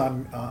doing this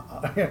on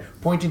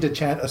pointing to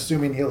Chad,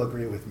 assuming he'll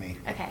agree with me.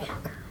 Okay.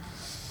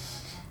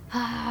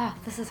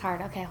 This is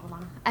hard. Okay, hold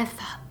on. I've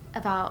thought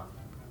about.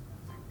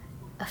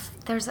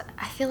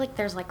 I feel like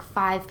there's like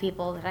 5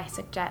 people that I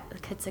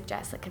could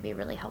suggest that could be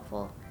really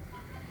helpful.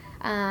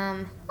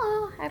 I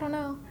don't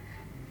know.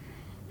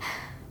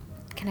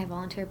 Can I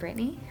volunteer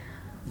Brittany?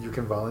 You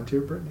can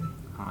volunteer, Brittany.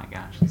 oh my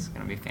gosh, this is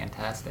going to be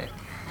fantastic.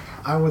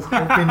 I was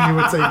hoping you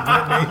would say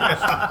Brittany.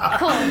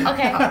 Cool.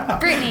 Okay.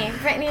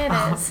 Brittany it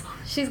is.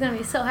 She's going to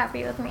be so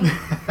happy with me.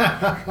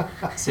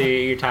 So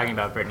you're talking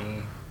about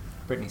Brittany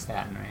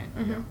Staton, right?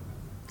 Mm-hmm.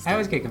 I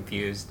always get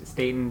confused.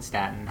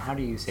 Staton. How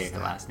do you say her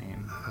last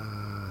name?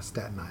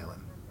 Staten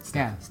Island.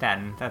 Yeah,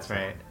 Staton. That's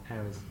right.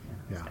 I was.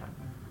 Yeah. Staton.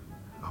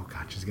 Oh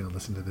God, she's gonna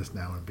listen to this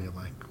now and be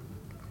like,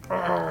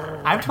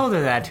 I've told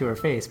her that to her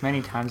face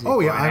many times before. oh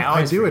yeah, and I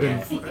always do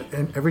forget. it,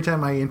 and every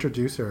time I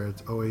introduce her,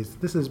 it's always,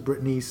 this is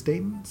Brittany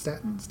Staton,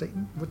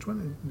 which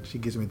one? And she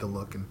gives me the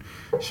look and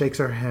shakes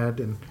her head,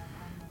 and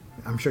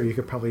I'm sure you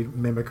could probably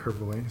mimic her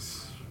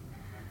voice.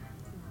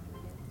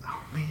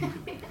 Oh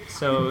man.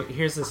 So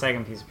here's the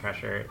second piece of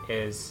pressure: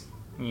 is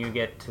you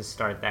get to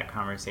start that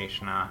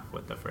conversation off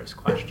with the first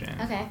question.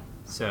 Okay.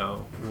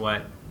 So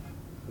what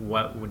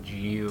would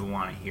you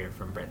want to hear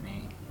from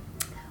Brittany?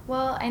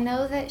 Well, I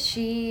know that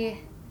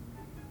she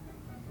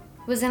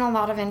was in a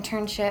lot of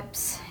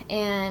internships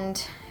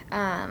and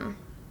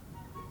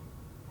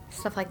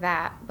stuff like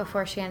that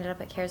before she ended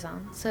up at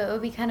CareZone. So it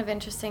would be kind of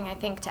interesting, I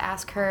think, to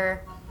ask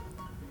her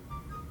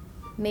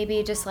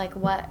maybe just like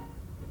what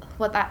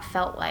that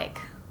felt like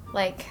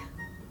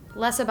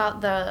less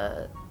about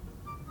the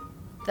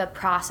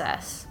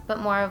process, but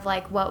more of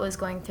like what was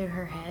going through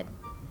her head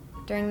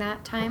during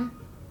that time.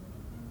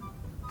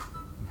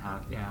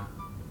 Yeah.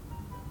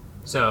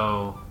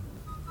 So,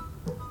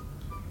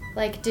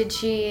 like, did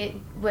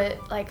she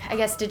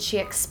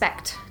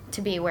expect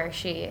to be where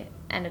she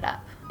ended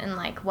up, and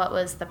like what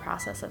was the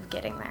process of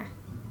getting there?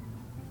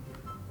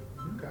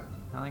 Okay.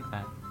 I like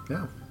that.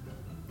 Yeah,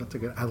 that's a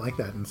good. I like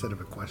that. Instead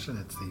of a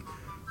question,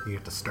 you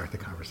have to start the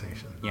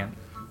conversation. Yeah.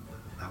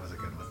 That was a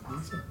good one.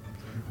 Awesome.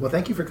 Well,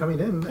 thank you for coming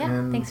in.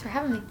 Yeah, thanks for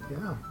having me.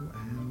 Yeah,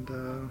 and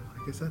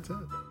I guess that's it.